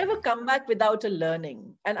Undoubtedly. never come back without a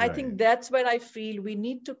learning, and I Right. think that's where I feel we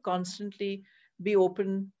need to constantly be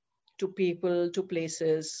open to people, to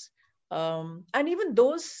places, and even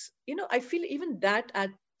those, I feel even that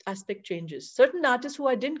aspect changes. Certain artists who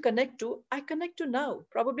I didn't connect to, I connect to now.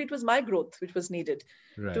 Probably it was my growth which was needed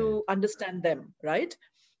Right. to understand them, right?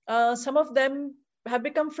 Some of them have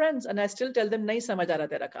become friends, and I still tell them, nahi samajh aa raha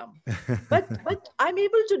tera kaam. But I'm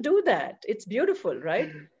able to do that. It's beautiful,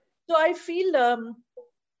 right? So I feel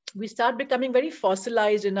we start becoming very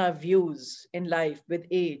fossilized in our views in life with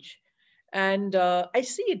age. And I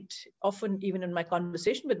see it often, even in my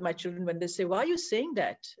conversation with my children, when they say, why are you saying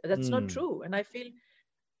that? That's not true. And I feel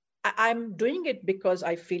I'm doing it because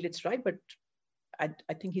I feel it's right, but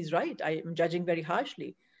I think he's right. I am judging very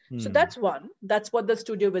harshly. So that's one. That's what the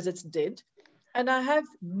studio visits did. And I have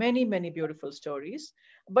many, many beautiful stories.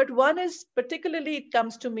 But one is particularly, it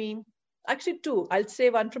comes to me, actually two. I'll say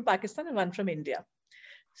one from Pakistan and one from India.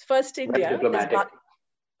 First, Very India. diplomatic.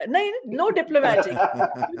 नहीं, no diplomatic.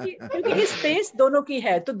 क्योंकि ये space दोनों की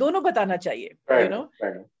है, तो दोनों बताना चाहिए. Fair You know.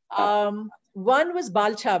 enough. One was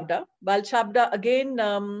Bal Chavda. Bal Chavda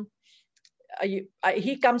again.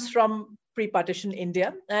 He comes from pre-partition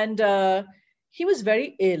India, and he was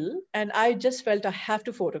very ill, and I just felt I have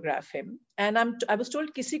to photograph him. And I was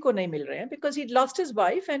told किसी को नहीं मिल रहे हैं because he'd lost his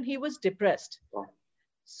wife and he was depressed. Oh.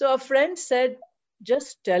 So a friend said,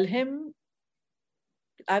 just tell him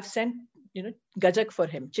I've sent gajak for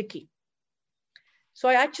him, chikki. So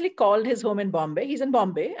I actually called his home in Bombay. He's in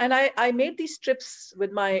Bombay, and I made these trips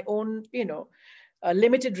with my own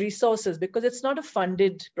limited resources because it's not a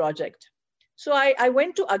funded project. So I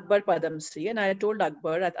went to Akbar Padamsee and I told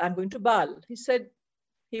Akbar that I'm going to Bal. He said,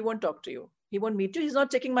 he won't talk to you. He won't meet you. He's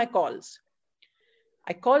not taking my calls.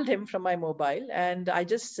 I called him from my mobile and I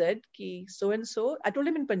just said, ki so and so. I told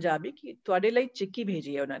him in Punjabi, ki तुहाडे लिए चिक्की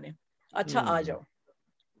भेजी है उन्होंने. अच्छा आ जाओ.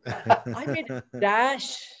 I made a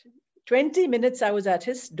dash. 20 minutes I was at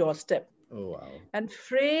his doorstep. Oh, wow. And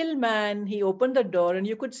frail man, he opened the door and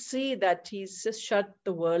you could see that he's just shut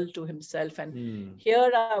the world to himself. And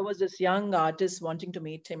here I was, this young artist wanting to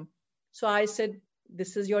meet him. So I said,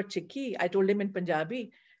 this is your chikki. I told him in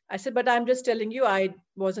Punjabi. I said, but I'm just telling you, I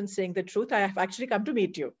wasn't saying the truth. I have actually come to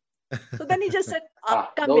meet you. So then he just said,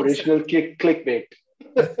 come no in. original clickbait.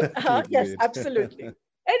 Yes, absolutely.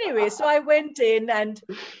 Anyway, so I went in and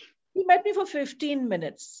he met me for 15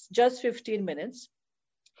 minutes, just 15 minutes.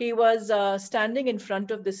 He was standing in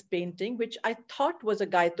front of this painting, which I thought was a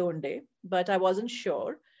Gaitonde, but I wasn't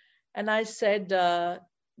sure. And I said,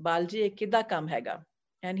 Balji, kida kam hega?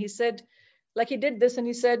 And he said, like he did this and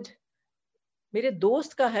he said, Mere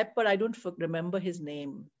dost ka hai, but I don't remember his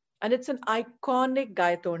name. And it's an iconic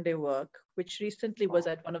Gaitonde work, which recently was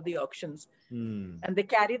at one of the auctions. And they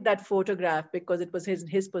carried that photograph because it was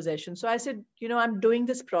his possession. So I said, I'm doing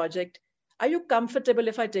this project. Are you comfortable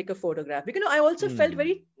if I take a photograph? Because I also felt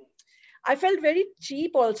very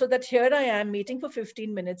cheap also that here I am meeting for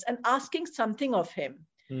 15 minutes and asking something of him.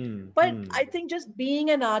 But I think just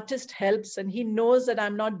being an artist helps, and he knows that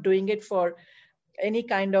I'm not doing it for any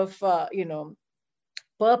kind of,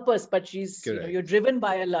 purpose, but you're driven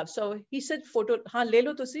by a love. So he said, photo, haan, le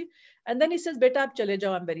lo tusi. And then he says, beta, ab chale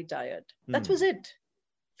jao, I'm very tired. That was it.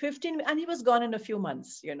 15, and he was gone in a few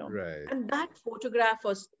months, Right. And that photograph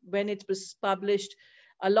was, when it was published,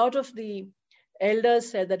 a lot of the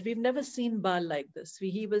elders said that we've never seen Bal like this.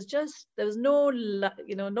 He was just, there was no,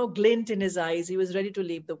 no glint in his eyes. He was ready to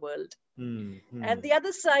leave the world. And the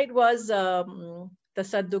other side was Tasadduk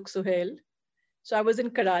Suhail. So I was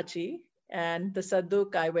in Karachi, and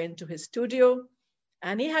Tasadduk, I went to his studio,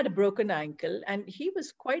 and he had a broken ankle, and he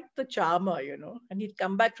was quite the charmer, and he'd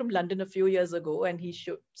come back from London a few years ago, and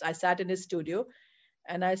I sat in his studio,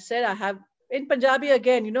 and I said, I have, in Punjabi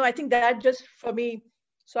again, I think that just for me.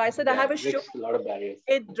 So I said, I have a show. A lot of barriers.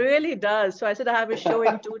 It really does. So I said, I have a show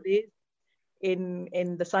in 2 days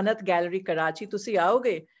in the Sanat Gallery, Karachi. Tusi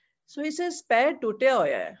aoge? So he says, "Pair tote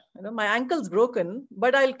hoya hai. My ankle's broken,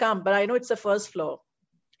 but I'll come. But I know it's the first floor."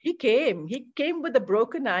 He came with a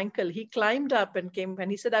broken ankle. He climbed up and came, and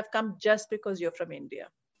he said, "I've come just because you're from India.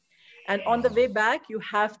 And on the way back, you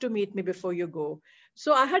have to meet me before you go."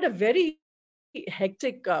 So I had a very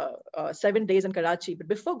hectic 7 days in Karachi. But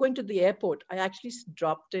before going to the airport, I actually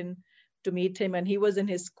dropped in to meet him, and he was in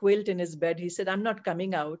his quilt in his bed. He said, "I'm not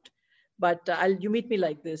coming out, but you meet me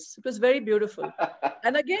like this." It was very beautiful.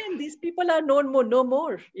 And again, these people are no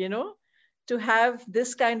more, to have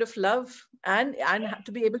this kind of love and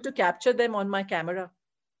to be able to capture them on my camera.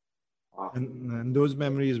 And those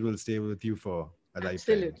memories will stay with you for a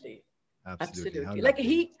lifetime. Absolutely. Like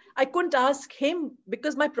I couldn't ask him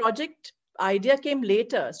because my project idea came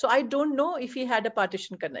later. So I don't know if he had a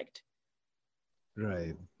partition connect.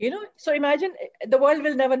 Right. So imagine the world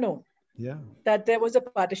will never know. Yeah. That there was a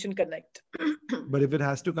partition connect. But if it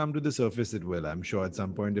has to come to the surface, it will, I'm sure, at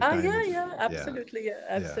some point of time. Absolutely.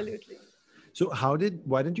 Absolutely. So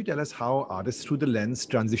why don't you tell us how Artists Through the Lens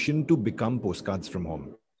transitioned to become Postcards from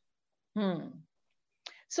Home?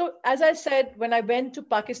 So as I said, when I went to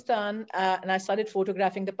Pakistan and I started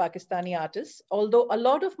photographing the Pakistani artists, although a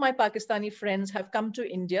lot of my Pakistani friends have come to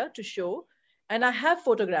India to show, And I have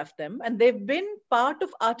photographed them, and they've been part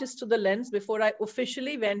of Artists to the Lens before I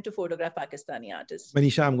officially went to photograph Pakistani artists.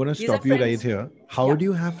 Manisha, I'm going to These are stop you right friends. here. How Yeah. do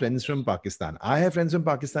you have friends from Pakistan? I have friends from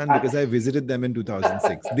Pakistan because I visited them in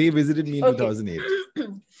 2006. They visited me in Okay. 2008.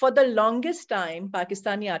 For the longest time,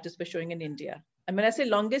 Pakistani artists were showing in India. And when I say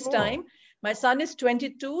longest time, my son is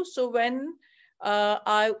 22. So when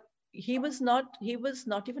he was not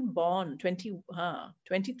even born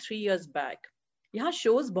 23 years back. यहाँ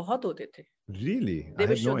shows बहुत होते थे. Really? They I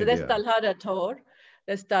were had no There's idea. Talha Rathor,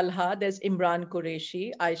 there's Talha, there's Imran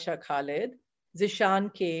Qureshi, Aisha Khalid,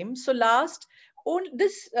 Zishan came. So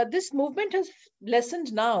this movement has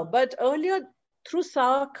lessened now, but earlier through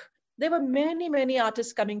SARC, there were many, many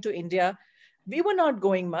artists coming to India. We were not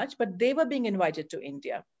going much, but they were being invited to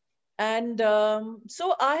India. And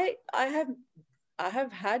so I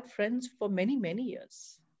have had friends for many, many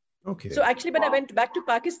years. Okay. So actually, when I went back to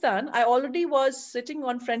Pakistan, I already was sitting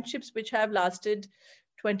on friendships which have lasted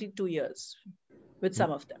 22 years with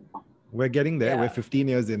some of them. We're getting there. Yeah. We're 15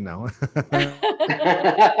 years in now.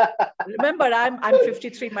 Remember, I'm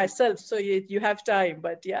 53 myself, so you have time.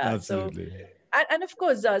 But yeah, absolutely. So and of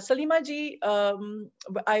course, Salima ji,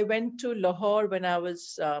 I went to Lahore when I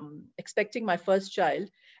was expecting my first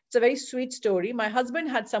child. It's a very sweet story. My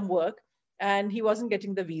husband had some work, and he wasn't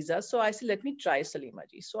getting the visa. So I said, let me try Salima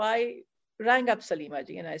ji. So I rang up Salima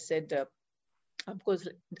ji and I said, of course,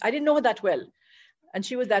 I didn't know her that well. And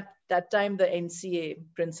she was that time the NCA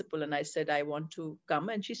principal. And I said, I want to come.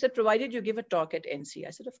 And she said, provided you give a talk at NCA. I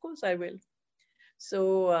said, of course I will.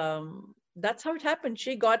 So that's how it happened.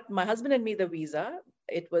 She got my husband and me the visa.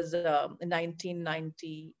 It was in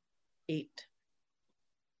 1998.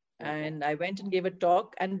 And I went and gave a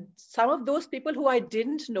talk. And some of those people who I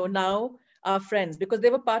didn't know now are friends because they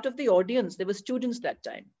were part of the audience. They were students that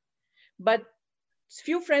time. But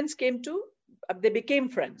few friends came to, they became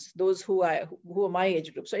friends, those who are my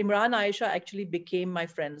age group. So Imran, Aisha actually became my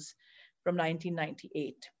friends from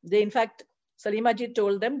 1998. They, in fact, Salima ji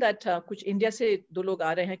told them that kuch India se do log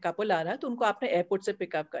aa rahe hain, couple aa raha hai, to unko apne airport se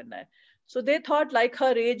pick up karna hai. So they thought like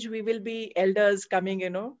her age, we will be elders coming,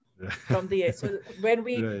 from the air. So when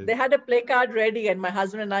they had a play card ready and my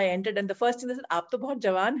husband and I entered and the first thing they said, aap to bahut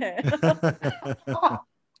jawan hai.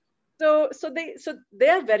 So they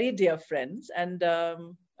are very dear friends and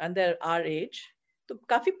they're our age. तो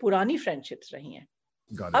काफी पुरानी friendships रही हैं.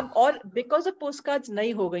 अब और because of postcards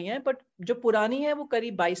नई हो गई हैं, but जो पुरानी है वो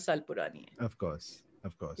करीब 22 साल पुरानी है. Of course.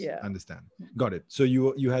 Yeah. Understand. Got it. So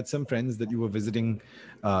you had some friends that you were visiting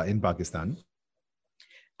in Pakistan.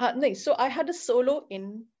 No, so I had a solo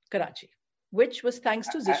in Karachi, which was thanks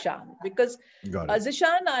to Zishan, because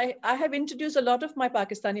Zishan, I have introduced a lot of my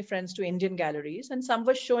Pakistani friends to Indian galleries, and some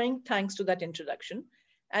were showing thanks to that introduction.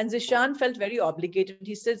 And Zishan felt very obligated.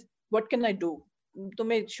 He says, what can I do?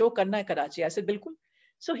 Tumhe show karna hai Karachi. I said, bilkul.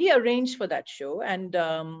 So he arranged for that show, and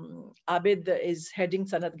Abid is heading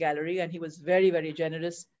Sanat Gallery, and he was very, very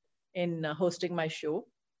generous in hosting my show.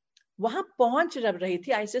 Wahan pahunch rahi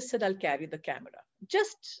thi, I just said, I'll carry the camera.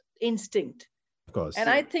 Just instinct. Of course. And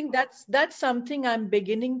I think that's something I'm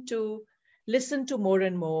beginning to listen to more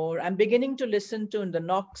and more. I'm beginning to listen to the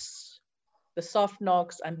knocks, the soft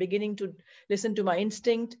knocks. I'm beginning to listen to my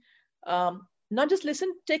instinct. Not just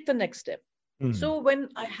listen, take the next step. Mm-hmm. So when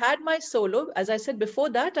I had my solo, as I said before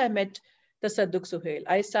that, I met Tasadduq Suhail.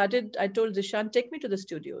 I told Zishan, take me to the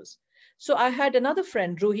studios. So I had another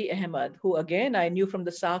friend, Ruhi Ahmed, who again, I knew from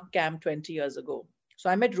the SARC camp 20 years ago. So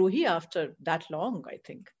I met Ruhi after that long, I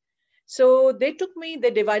think. So they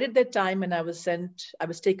divided their time and I was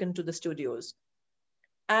taken to the studios.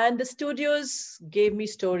 And the studios gave me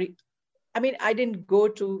story. I mean, I didn't go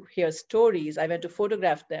to hear stories. I went to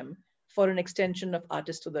photograph them for an extension of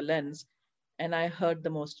Artists to the Lens. And I heard the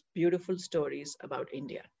most beautiful stories about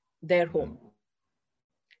India, their home.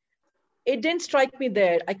 It didn't strike me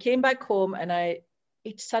there. I came back home and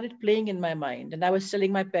it started playing in my mind. And I was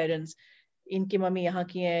telling my parents, inki mummy yahan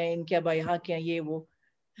ki hai, inki abba yahan ki hai, ye wo.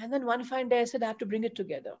 And then one fine day I said, I have to bring it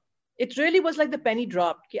together. It really was like the penny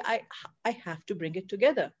dropped. I have to bring it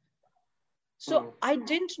together. So I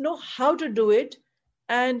didn't know how to do it.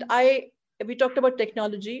 And we talked about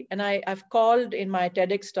technology, and I've called in my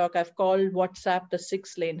TEDx talk, I've called WhatsApp the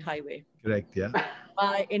 6-lane highway. Correct, yeah.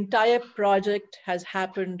 My entire project has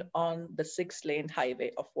happened on the 6-lane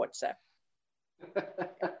highway of WhatsApp.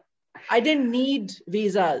 I didn't need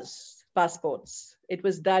visas, passports. It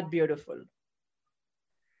was that beautiful.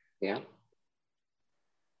 Yeah.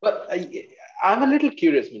 But I'm a little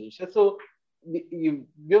curious, Manisha. So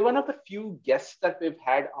you're one of the few guests that we've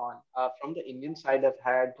had on from the Indian side. I've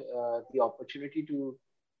had the opportunity to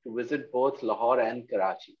visit both Lahore and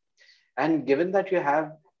Karachi. And given that you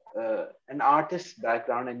have an artist's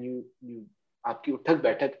background and you आपकी उठक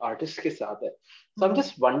बैठक artist के साथ है. So I'm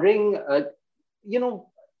just wondering, you know,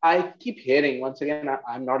 I keep hearing, once again,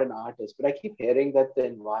 I'm not an artist, but I keep hearing that the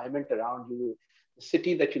environment around you, the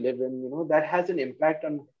city that you live in, you know, that has an impact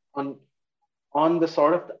on the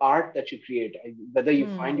sort of art that you create, whether you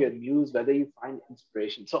find your muse, whether you find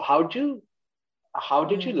inspiration. So how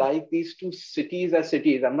did you like these two cities as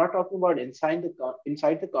cities? I'm not talking about inside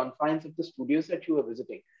the confines of the studios that you were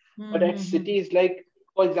visiting, but at cities like,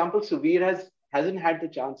 for example, Suvir hasn't had the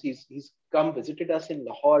chance. He's come visited us in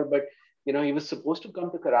Lahore, but you know he was supposed to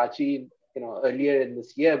come to Karachi, you know, earlier in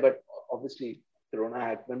this year, but obviously Corona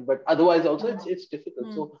happened. But otherwise, also it's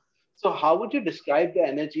difficult. So how would you describe the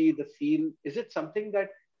energy, the feel? Is it something that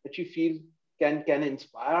you feel can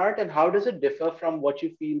inspire art, and how does it differ from what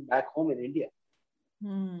you feel back home in India?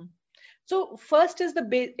 So first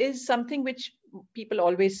is something which people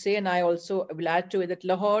always say, and I also will add to it, that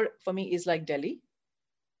Lahore for me is like Delhi.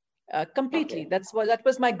 Completely. Okay. That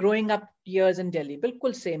was my growing up years in Delhi.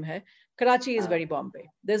 Bilkul same hai. Karachi is very Bombay.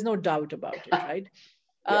 There's no doubt about it, right?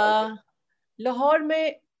 Lahore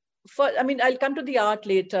mein, I mean, I'll come to the art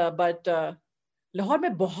later, but Lahore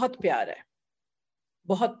mein bahut pyar hai.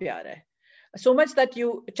 Bahut pyar hai. So much that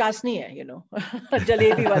you chasni hai, you know,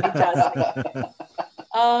 jalebi wali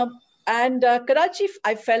chasni. And Karachi,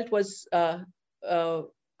 I felt was, I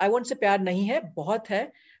won't say pyar nahi hai, bahut hai,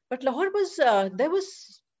 but Lahore was,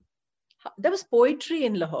 there was poetry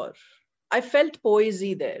in Lahore. I felt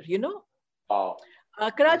poesy there, you know. Wow.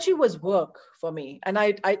 Karachi was work for me, and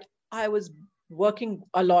I was working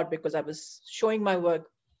a lot because I was showing my work.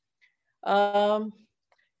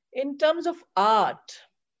 In terms of art,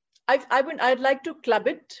 I'd like to club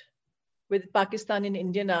it with Pakistani and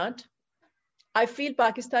Indian art. I feel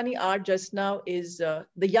Pakistani art just now is, the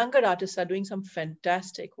younger artists are doing some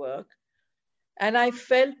fantastic work. And I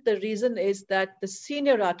felt the reason is that the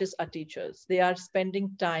senior artists are teachers. They are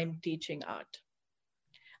spending time teaching art.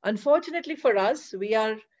 Unfortunately for us, we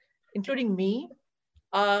are, including me,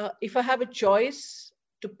 if I have a choice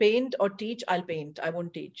to paint or teach, I'll paint. I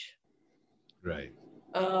won't teach. Right.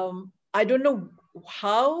 I don't know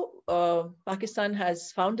how Pakistan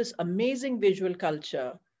has found this amazing visual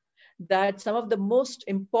culture that some of the most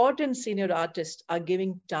important senior artists are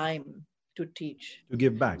giving time to teach. To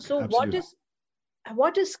give back. So absolutely.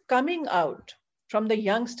 what is coming out from the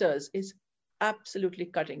youngsters is absolutely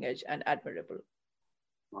cutting edge and admirable.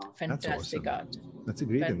 Wow. Fantastic That's awesome. art. That's a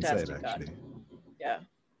great Fantastic insight, actually. Art. Yeah.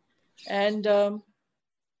 And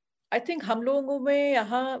I think hum logo mein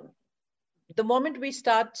yahan, the moment we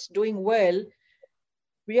start doing well,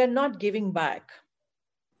 we are not giving back.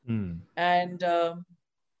 And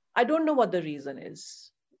I don't know what the reason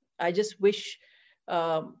is. I just wish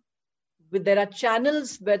there are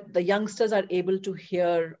channels where the youngsters are able to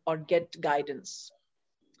hear or get guidance.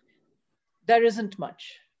 There isn't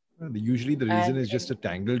much. Usually the reason is just a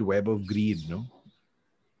tangled web of greed, no?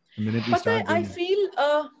 The minute we start I feel,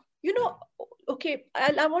 you know, okay,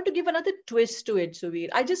 I want to give another twist to it, Suvir.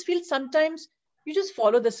 I just feel sometimes you just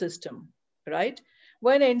follow the system, right?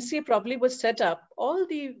 When NCA probably was set up, all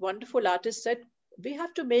the wonderful artists said, we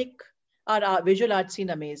have to make our visual art scene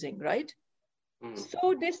amazing, right?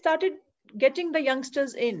 So they started getting the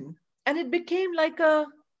youngsters in, and it became like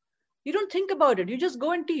you don't think about it, you just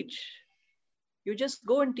go and teach. You just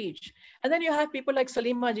go and teach. And then you have people like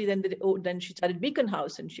Salima ji, then she started Beacon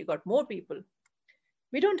House and she got more people.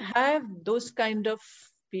 We don't have those kind of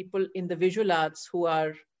people in the visual arts who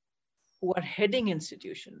are heading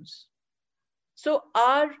institutions. So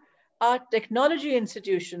our technology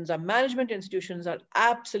institutions, our management institutions are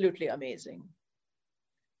absolutely amazing.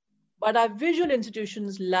 But our visual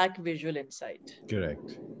institutions lack visual insight.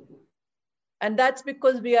 Correct. And that's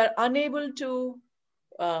because we are unable to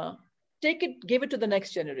give it to the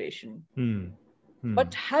next generation.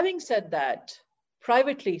 But having said that,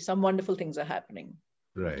 privately, some wonderful things are happening.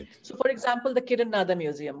 Right. So for example, the Kiran Nadar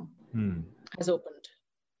Museum has opened.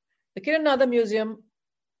 The Kiran Nadar Museum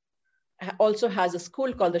also has a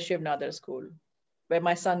school called the Shiv Nadar School, where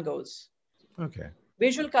my son goes. Okay.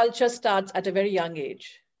 Visual culture starts at a very young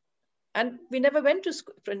age. And we never went to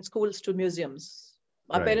schools to museums.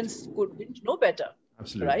 Our parents didn't know better.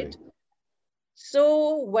 Absolutely. Right?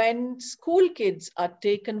 So when school kids are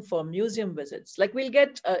taken for museum visits, like we'll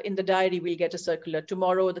get in the diary, we'll get a circular.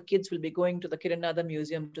 Tomorrow, the kids will be going to the Kiran Nadar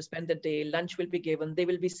Museum to spend the day. Lunch will be given. They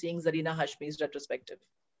will be seeing Zarina Hashmi's retrospective.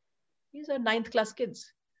 These are 9th class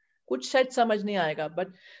kids. Kuch shed samajh nahi aayega. But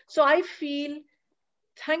so I feel,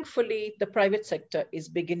 thankfully, the private sector is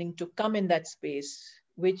beginning to come in that space,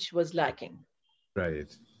 which was lacking.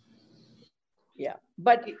 Right. Yeah.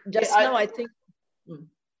 But just now, I think...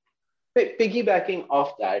 Piggybacking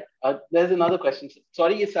off that, there's another question.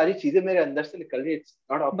 Sorry, ये सारी चीजें मेरे अंदर से निकल रही. It's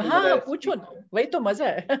not often that हाँ, I पूछो speak ना, वही तो मजा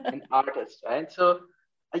है. an artist, right? So,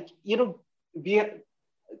 we have,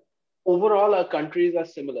 overall our countries are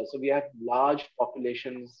similar. So we have large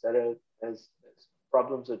populations that are has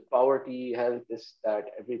problems with poverty, health, this, that,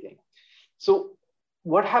 everything. So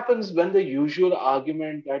what happens when the usual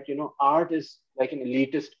argument that art is like an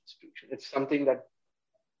elitist institution? It's something that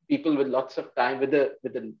people with lots of time, with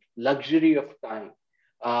the luxury of time,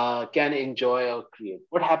 can enjoy or create.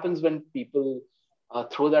 What happens when people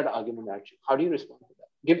throw that argument at you? How do you respond to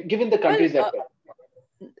that? Given the countries that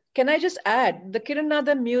can I just add, the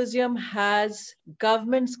Kiranada Museum has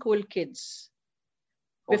government school kids.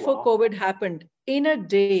 Before wow. COVID happened, in a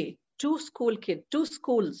day, two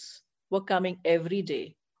schools were coming every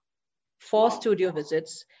day for Wow. studio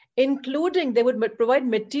visits, including they would provide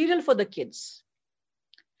material for the kids.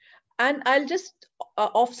 And I'll just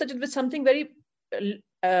offset it with something very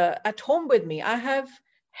at home with me. I have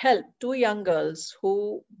helped two young girls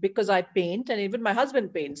who, because I paint, and even my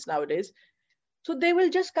husband paints nowadays, so they will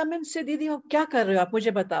just come and say, Didi, aap kya kar rahe ho? Aap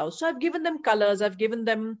mujhe batao. So I've given them colors, I've given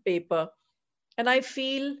them paper, and I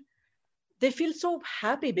feel they feel so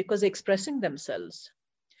happy because they're expressing themselves.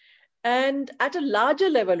 And at a larger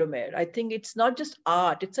level, Umair, I think it's not just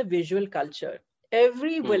art, it's a visual culture.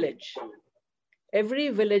 Every village,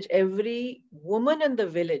 every woman in the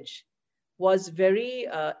village was very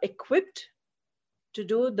equipped to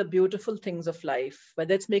do the beautiful things of life,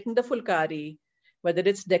 whether it's making the fulkari, whether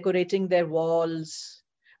it's decorating their walls,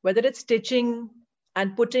 whether it's stitching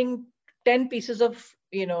and putting 10 pieces of,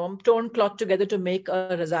 torn cloth together to make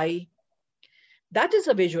a razai. That is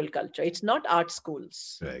a visual culture. It's not art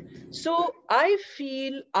schools. Right. So I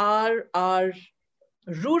feel our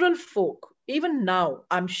rural folk, even now,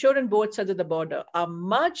 I'm sure in both sides of the border, are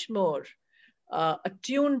much more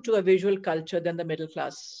attuned to a visual culture than the middle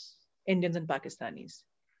class Indians and Pakistanis,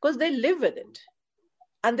 because they live with it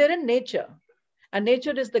and they're in nature, and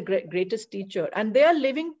nature is the greatest teacher, and they are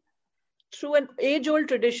living through an age-old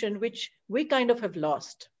tradition which we kind of have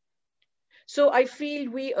lost. So I feel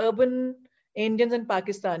we urban Indians and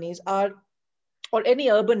Pakistanis are, or any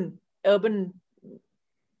urban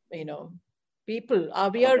people,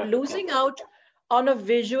 we are losing out on a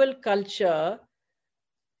visual culture.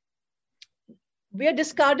 We are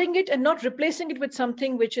discarding it and not replacing it with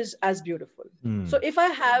something which is as beautiful. So if I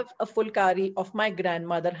have a fulkari of my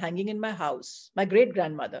grandmother hanging in my house, my great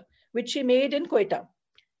grandmother, which she made in Quetta,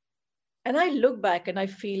 and I look back and I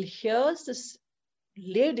feel, here's this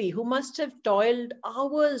lady who must have toiled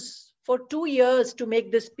hours for 2 years to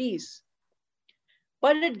make this piece.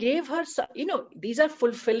 But it gave her, these are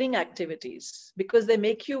fulfilling activities because they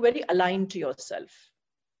make you very aligned to yourself.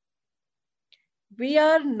 We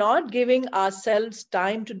are not giving ourselves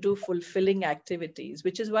time to do fulfilling activities,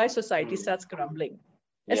 which is why society starts crumbling,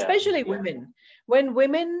 especially women. When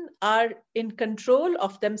women are in control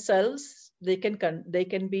of themselves, they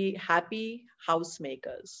can be happy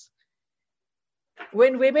housemakers.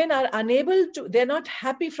 When women are unable to, they're not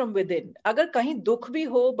happy from within. Agar kahin dukh bhi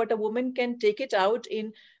ho, but a woman can take it out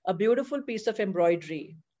in a beautiful piece of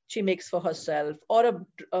embroidery she makes for herself, or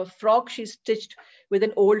a frock she stitched with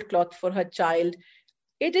an old cloth for her child.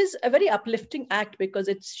 It is a very uplifting act because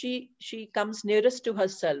she comes nearest to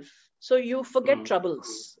herself. So you forget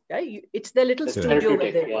troubles. Right? It's their little studio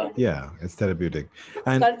where they work. Yeah, it's therapeutic.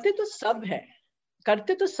 And करते तो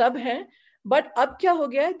सब हैं, but अब क्या हो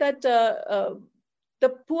गया है that the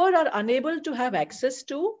poor are unable to have access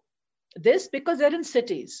to this because they're in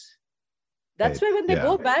cities. That's why when they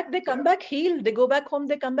go back, they come back healed. They go back home,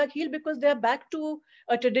 they come back healed because they're back to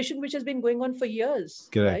a tradition which has been going on for years.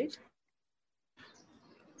 Correct.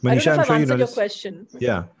 Right? Manisha, I'm sure you know your this. question.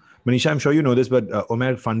 Yeah. Manisha, I'm sure you know this, but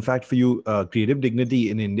Umair, fun fact for you, Creative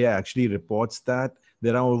Dignity in India actually reports that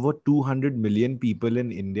there are over 200 million people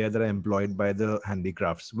in India that are employed by the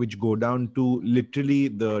handicrafts, which go down to literally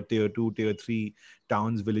the tier 2, tier 3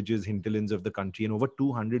 towns, villages, hinterlands of the country. And over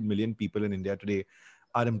 200 million people in India today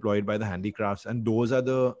are employed by the handicrafts. And those are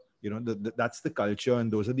the, that's the culture,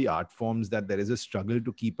 and those are the art forms that there is a struggle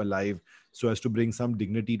to keep alive so as to bring some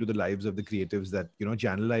dignity to the lives of the creatives that,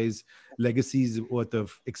 channelize legacies worth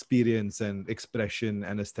of experience and expression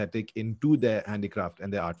and aesthetic into their handicraft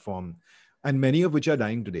and their art form. And many of which are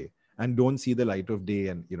dying today and don't see the light of day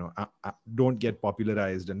and, don't get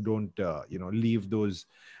popularized and don't, leave those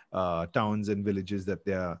towns and villages that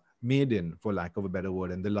they're made in, for lack of a better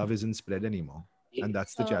word. And the love isn't spread anymore. And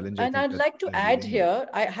that's the challenge. And I'd like to add here,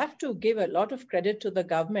 I have to give a lot of credit to the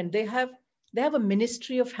government. They have a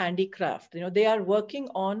ministry of handicraft. They are working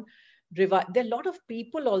on, there are a lot of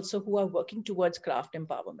people also who are working towards craft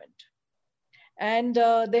empowerment. And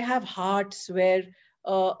they have hearts where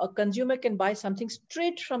a consumer can buy something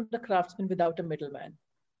straight from the craftsman without a middleman,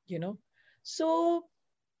 you know. So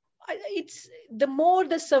it's the more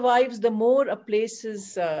this survives, the more a place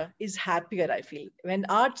is happier. I feel when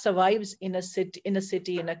art survives in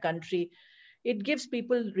a country, it gives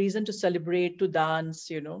people reason to celebrate, to dance,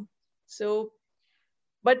 you know. So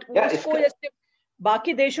but Yeah, उसको जैसे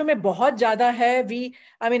बाकी देशों में बहुत ज्यादा है.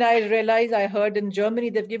 I mean, I realize, I heard in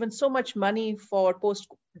Germany they've given so much money for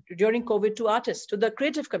during COVID to artists, to the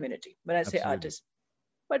creative community. When I say Absolutely. artists,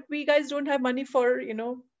 but we guys don't have money for, you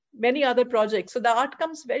know, many other projects. So the art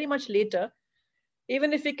comes very much later.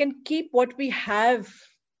 Even if we can keep what we have,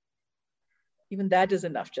 even that is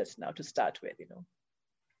enough just now to start with, you know.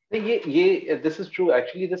 This is true.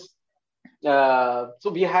 Actually, so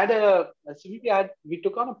we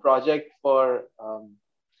took on a project for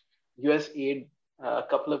US aid a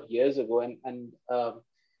couple of years ago, and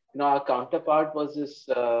our counterpart was this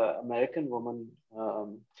American woman,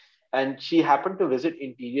 and she happened to visit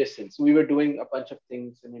Interior Sindh. So we were doing a bunch of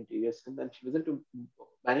things in Interior Sindh, and she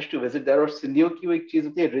managed to visit there. Or Sindhiyo ki wo ek cheez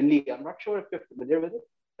hoti hai, Rilli. I'm not sure if you're familiar with it.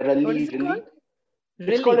 What is it called?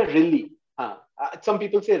 It's called a Rilli. Some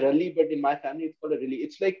people say Ralli, but in my family it's called a Rilli.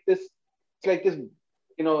 It's like this,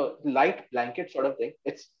 light blanket sort of thing.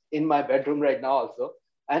 It's in my bedroom right now also,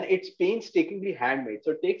 and it's painstakingly handmade.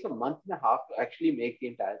 So it takes a month and a half to actually make the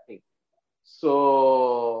entire thing.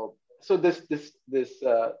 So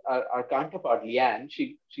our counterpart Leanne,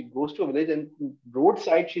 she goes to a village, and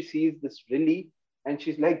roadside she sees this Rilli, and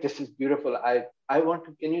she's like, "This is beautiful. I want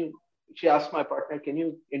to. Can you?" She asked my partner, "Can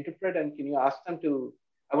you interpret and can you ask them to?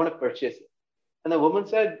 I want to purchase it." And the woman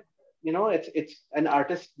said, it's an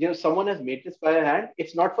artist, someone has made this by hand.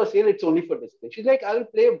 It's not for sale. It's only for display. She's like, I will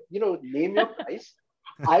pay, name your price.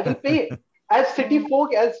 I will pay. As city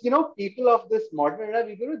folk, as, people of this modern era,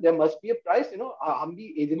 there must be a price, हम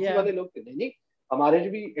भी agency वाले लोग थे नहीं हमारे जो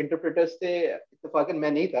भी interpreters थे इत्तेफाकन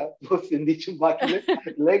मैं नहीं था वो सिंधी चुम्बा के लिए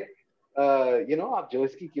like आप जो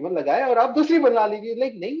इसकी कीमत लगाए और आप दूसरी बनवा लीजिए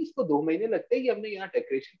like नहीं इसको 2 महीने लगते हैं कि हमने यहाँ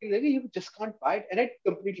decoration के लिए लगे you just can't buy it, and it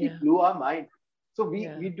completely blew our mind. So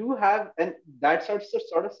we do have, and that sort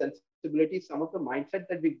of sensibility, some of the mindset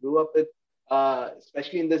that we grew up with,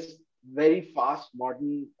 especially in this very fast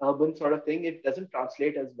modern urban sort of thing, it doesn't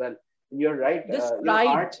translate as well. And you're right.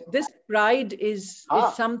 This pride is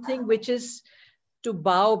something which is to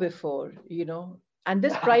bow before, and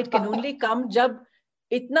this pride can only come jab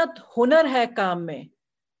itna hunar hai kaam mein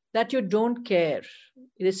that you don't care.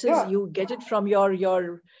 This is you get it from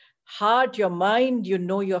your heart, your mind,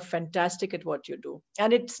 you're fantastic at what you do.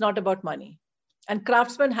 And it's not about money. And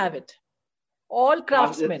craftsmen have it. All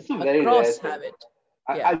craftsmen across have it.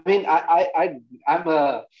 I mean, I'm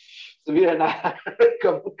a, Samir and I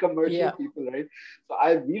are commercial people, right? So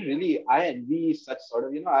I envy such sort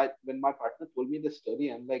of, when my partner told me this story,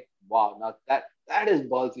 I'm like, wow, now that is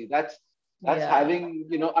ballsy. That's having,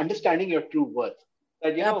 understanding your true worth.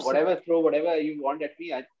 That whatever you want at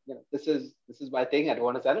me, this is my thing. I don't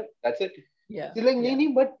want to sell it. That's it. Yeah. She's like,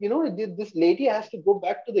 but this lady has to go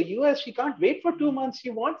back to the US. She can't wait for 2 months. She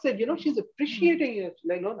wants it. She's appreciating it.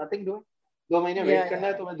 Like, no, nothing doing. 2 महीने wait करना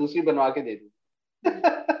है तो मैं दूसरी बनवा के दे दूँ.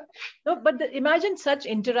 No, but imagine such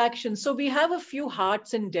interactions. So we have a few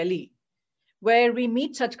hearts in Delhi where we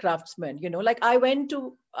meet such craftsmen. Like I went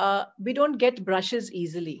to. We don't get brushes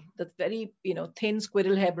easily. The very thin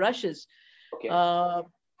squirrel hair brushes. Okay.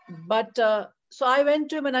 So I went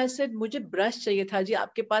to him and I said, मुझे brush चाहिए था जी,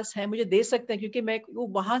 आपके पास है, मुझे दे सकते हैं क्योंकि मैं वो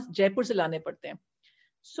वहाँ जयपुर से लाने पड़ते हैं.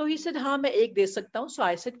 So he said, हाँ मैं एक दे सकता हूँ. So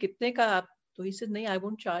I said, कितने का आप? तो he said, नहीं, I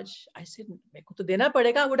won't charge. I said, मेरे को तो देना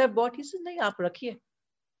पड़ेगा. I would have bought. He said, नहीं, आप रखिए.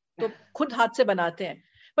 तो खुद हाथ से बनाते हैं.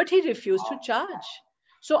 But he refused to charge.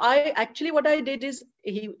 So what I did is,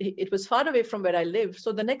 it was far away from where I live.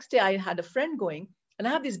 So the next day I had a friend going, and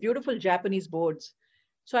I have these beautiful Japanese boards.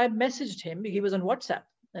 So I messaged him. He was on WhatsApp.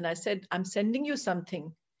 And I said, I'm sending you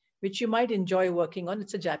something which you might enjoy working on.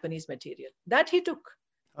 It's a Japanese material. That he took.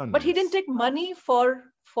 Oh, nice. But he didn't take money for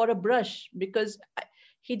a brush because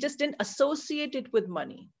he just didn't associate it with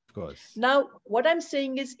money. Of course. Now, what I'm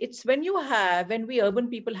saying is, it's when we urban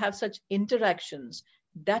people have such interactions,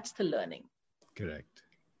 that's the learning. Correct.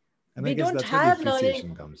 And we I guess don't that's have where the appreciation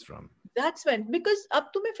learning. comes from. That's when, because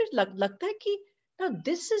ab tumhe fir lagta hai ki, now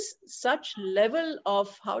this is such level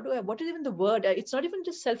of, what is even the word? It's not even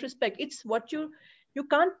just self-respect. It's what you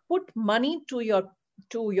can't put money to your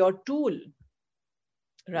tool,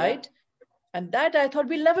 right? Yeah. And that I thought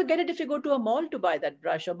we'll never get it if you go to a mall to buy that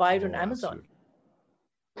brush or buy it on Amazon.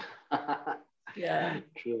 Yeah.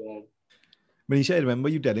 True. Manisha, I remember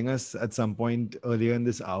you telling us at some point earlier in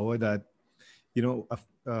this hour that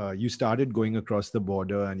you started going across the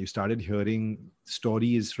border and you started hearing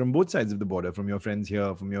stories from both sides of the border, from your friends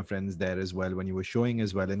here, from your friends there as well, when you were showing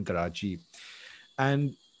as well in Karachi.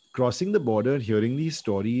 And crossing the border, hearing these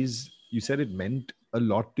stories, you said it meant a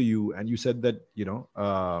lot to you. And you said that,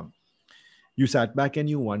 you sat back and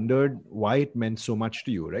you wondered why it meant so much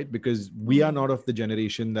to you, right? Because we are not of the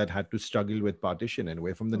generation that had to struggle with partition, and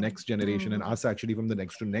we're from the next generation, and us actually from the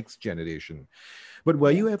next to next generation. But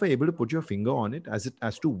were you ever able to put your finger on it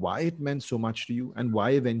as to why it meant so much to you, and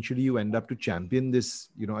why eventually you end up to champion this?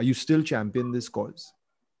 Are you still champion this cause?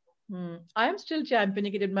 I am still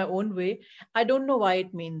championing it in my own way. I don't know why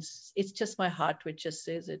it means. It's just my heart which just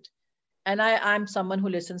says it. And I'm someone who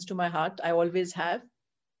listens to my heart. I always have.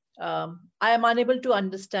 I am unable to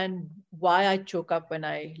understand why I choke up when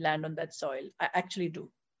I land on that soil. I actually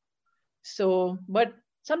do. So, but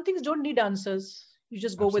some things don't need answers. You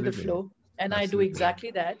just go with the flow. And I do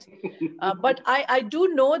exactly that. But I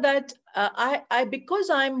do know that I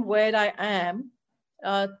because I'm where I am,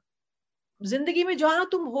 जिंदगी में जहां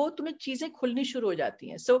तुम हो तुम्हें चीजें खुलनी शुरू हो जाती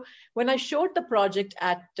हैं. So when I showed the project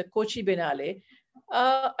at Kochi Biennale,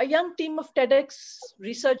 a young team of TEDx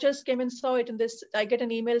researchers came and saw it, and I get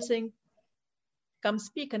an email saying, "Come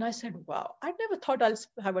speak." And I said, "Wow, I never thought I'll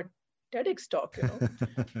have a TEDx talk."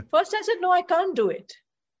 First I said, "No, I can't do it."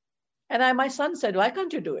 And my son said, "Why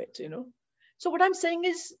can't you do it?" So what I'm saying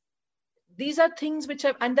is, these are things which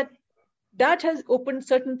have, and that has opened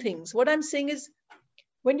certain things. What I'm saying is,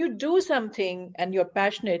 when you do something and you're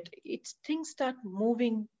passionate, things start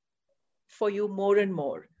moving for you more and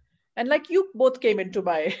more. And like you both came into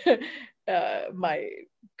my my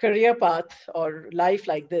career path or life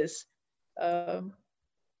like this.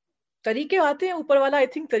 तरीके आते हैं ऊपर वाला. I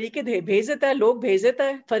think तरीके भेज देता है, लोग भेज देता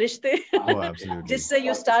है, फरिश्ते. Oh, absolutely. जिससे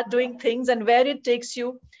you start doing things and where it takes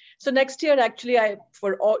you. So next year, actually,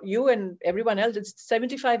 for all you and everyone else, it's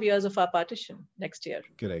 75 years of our partition next year.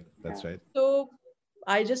 Correct. That's right. So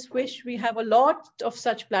I just wish we have a lot of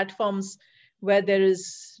such platforms where there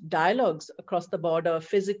is dialogues across the border,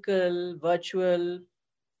 physical, virtual.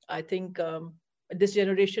 I think this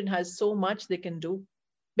generation has so much they can do,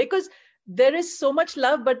 because there is so much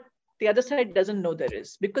love, but the other side doesn't know there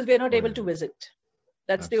is, because we're not able to visit.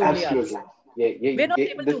 That's the only answer. We're not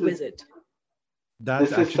able to visit.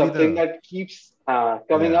 This is something that keeps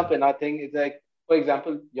coming up, and I think it's like, for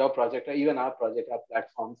example, your project or even our project, our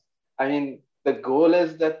platforms. I mean, the goal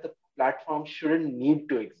is that the platform shouldn't need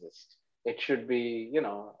to exist. It should be, let's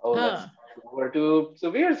go over to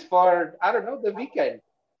Subir's for, I don't know, the weekend.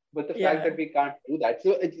 But the fact that we can't do that.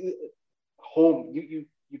 So it's home. You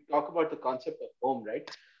talk about the concept of home, right?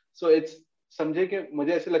 So it's, समझे कि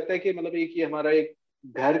मुझे ऐसे लगता है कि मतलब ये कि हमारा एक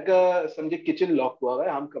घर का समझे किचन लॉक हुआ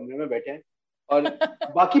है, हम कमरे में बैठे हैं और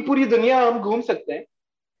बाकी पूरी दुनिया हम घूम सकते हैं.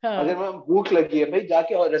 अगर मैं भूख लगी है भाई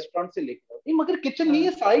जाके और रेस्टोरेंट से लेकर नहीं, मगर किचन नहीं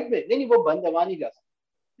है साइड में, नहीं वो बंद हवा नहीं जा सकती.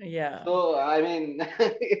 Yeah. So I mean,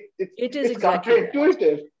 it is it's exactly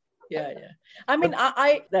counterintuitive. Yeah. I mean,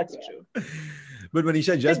 that's true. But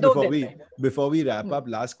Manisha, just before we wrap up,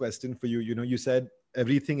 last question for you. You said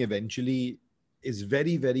everything eventually is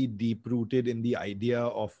very, very deep rooted in the idea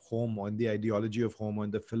of home, on the ideology of home, on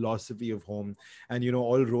the philosophy of home. And,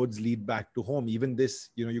 all roads lead back to home. Even this,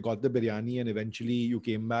 you got the biryani and eventually you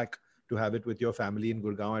came back to have it with your family in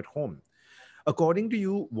Gurgaon at home. According to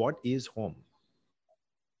you, what is home?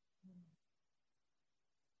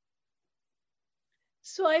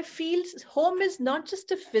 So I feel home is not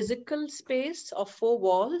just a physical space of four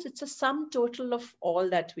walls. It's a sum total of all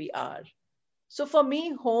that we are. So for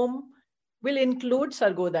me, home will include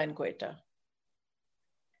Sargodha and Quetta.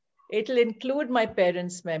 It'll include my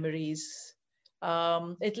parents' memories.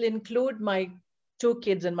 It'll include my two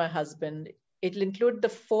kids and my husband. It'll include the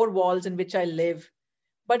four walls in which I live.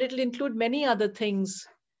 But it'll include many other things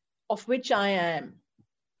of which I am.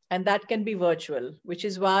 And that can be virtual, which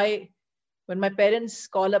is why when my parents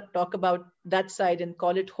talk about that side and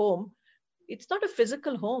call it home, it's not a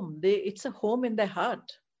physical home. It's a home in their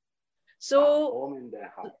heart. So home in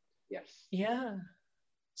their heart. Yes. Yeah.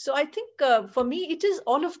 So I think for me, it is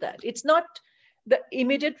all of that. It's not the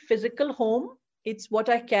immediate physical home. It's what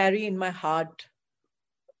I carry in my heart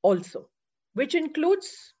also, which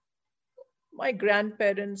includes my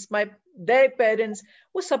grandparents, their parents.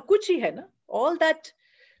 वो सब कुछ ही है ना?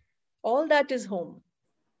 All that is home.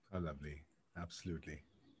 Oh, lovely. Absolutely.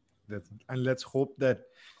 And let's hope that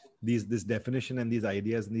this definition and these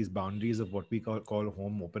ideas and these boundaries of what we call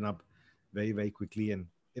home open up very, very quickly, and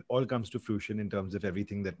it all comes to fruition in terms of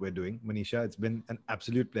everything that we're doing. Manisha, it's been an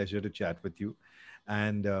absolute pleasure to chat with you.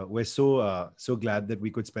 And we're so glad that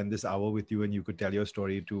we could spend this hour with you and you could tell your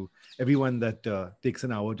story to everyone that takes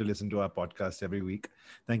an hour to listen to our podcast every week.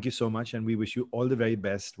 Thank you so much. And we wish you all the very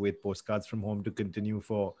best with Postcards from Home to continue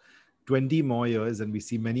for 20 more years, and we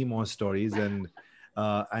see many more stories, and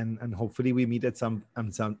hopefully we meet at some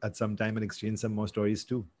time and exchange some more stories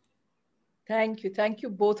too. Thank you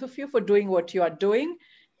both of you for doing what you are doing,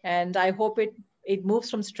 and I hope it moves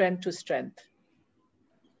from strength to strength.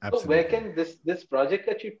 Absolutely. So where can this project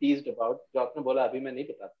that you teased about, जो आपने बोला अभी मैं नहीं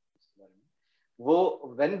बता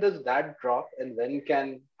वो, when does that drop, and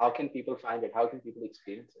how can people find it, how can people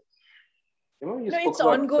experience it? No, it's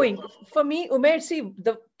ongoing. For me, Umair, see,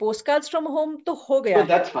 the Postcards from Home to ho gaya. So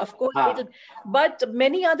that's fine. Of course, but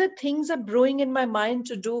many other things are brewing in my mind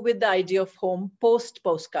to do with the idea of home post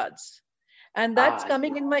postcards. And that's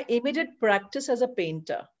coming in my immediate practice as a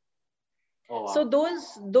painter. Oh, wow. So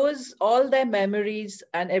those, all their memories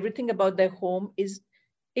and everything about their home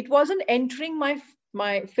it wasn't entering my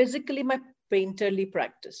physically, my painterly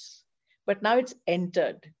practice, but now it's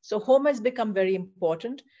entered. So home has become very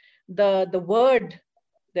important. The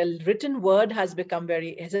written word has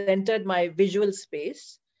entered my visual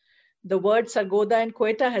space. The word Sargodha and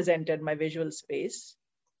Quetta has entered my visual space.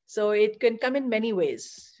 So it can come in many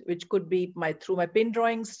ways, which could be through my pin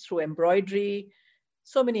drawings, through embroidery,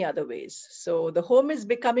 so many other ways. So the home is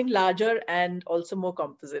becoming larger and also more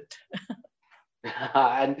composite.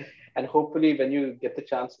 And hopefully when you get the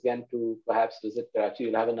chance again to perhaps visit Karachi,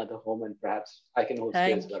 you'll have another home, and perhaps I can host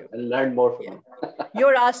you as well and learn more from you.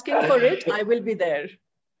 You're asking for it, I will be there.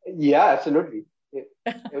 Yeah, absolutely.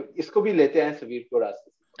 इसको भी लेते हैं सबीर को रास्ते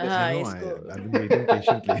से. I've been waiting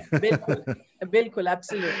patiently. Bilkul,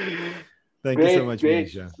 absolutely. Thank you so much,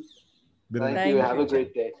 Manisha. Thank you. Have a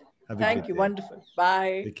great day. Thank you. Wonderful.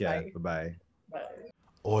 Bye. Take care. Bye-bye. Bye.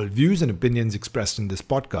 All views and opinions expressed in this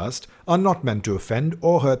podcast are not meant to offend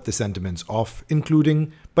or hurt the sentiments of,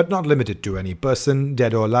 including, but not limited to, any person,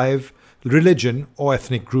 dead or alive, religion or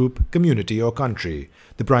ethnic group, community or country.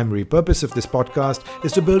 The primary purpose of this podcast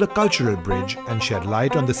is to build a cultural bridge and shed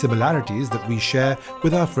light on the similarities that we share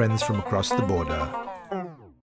with our friends from across the border.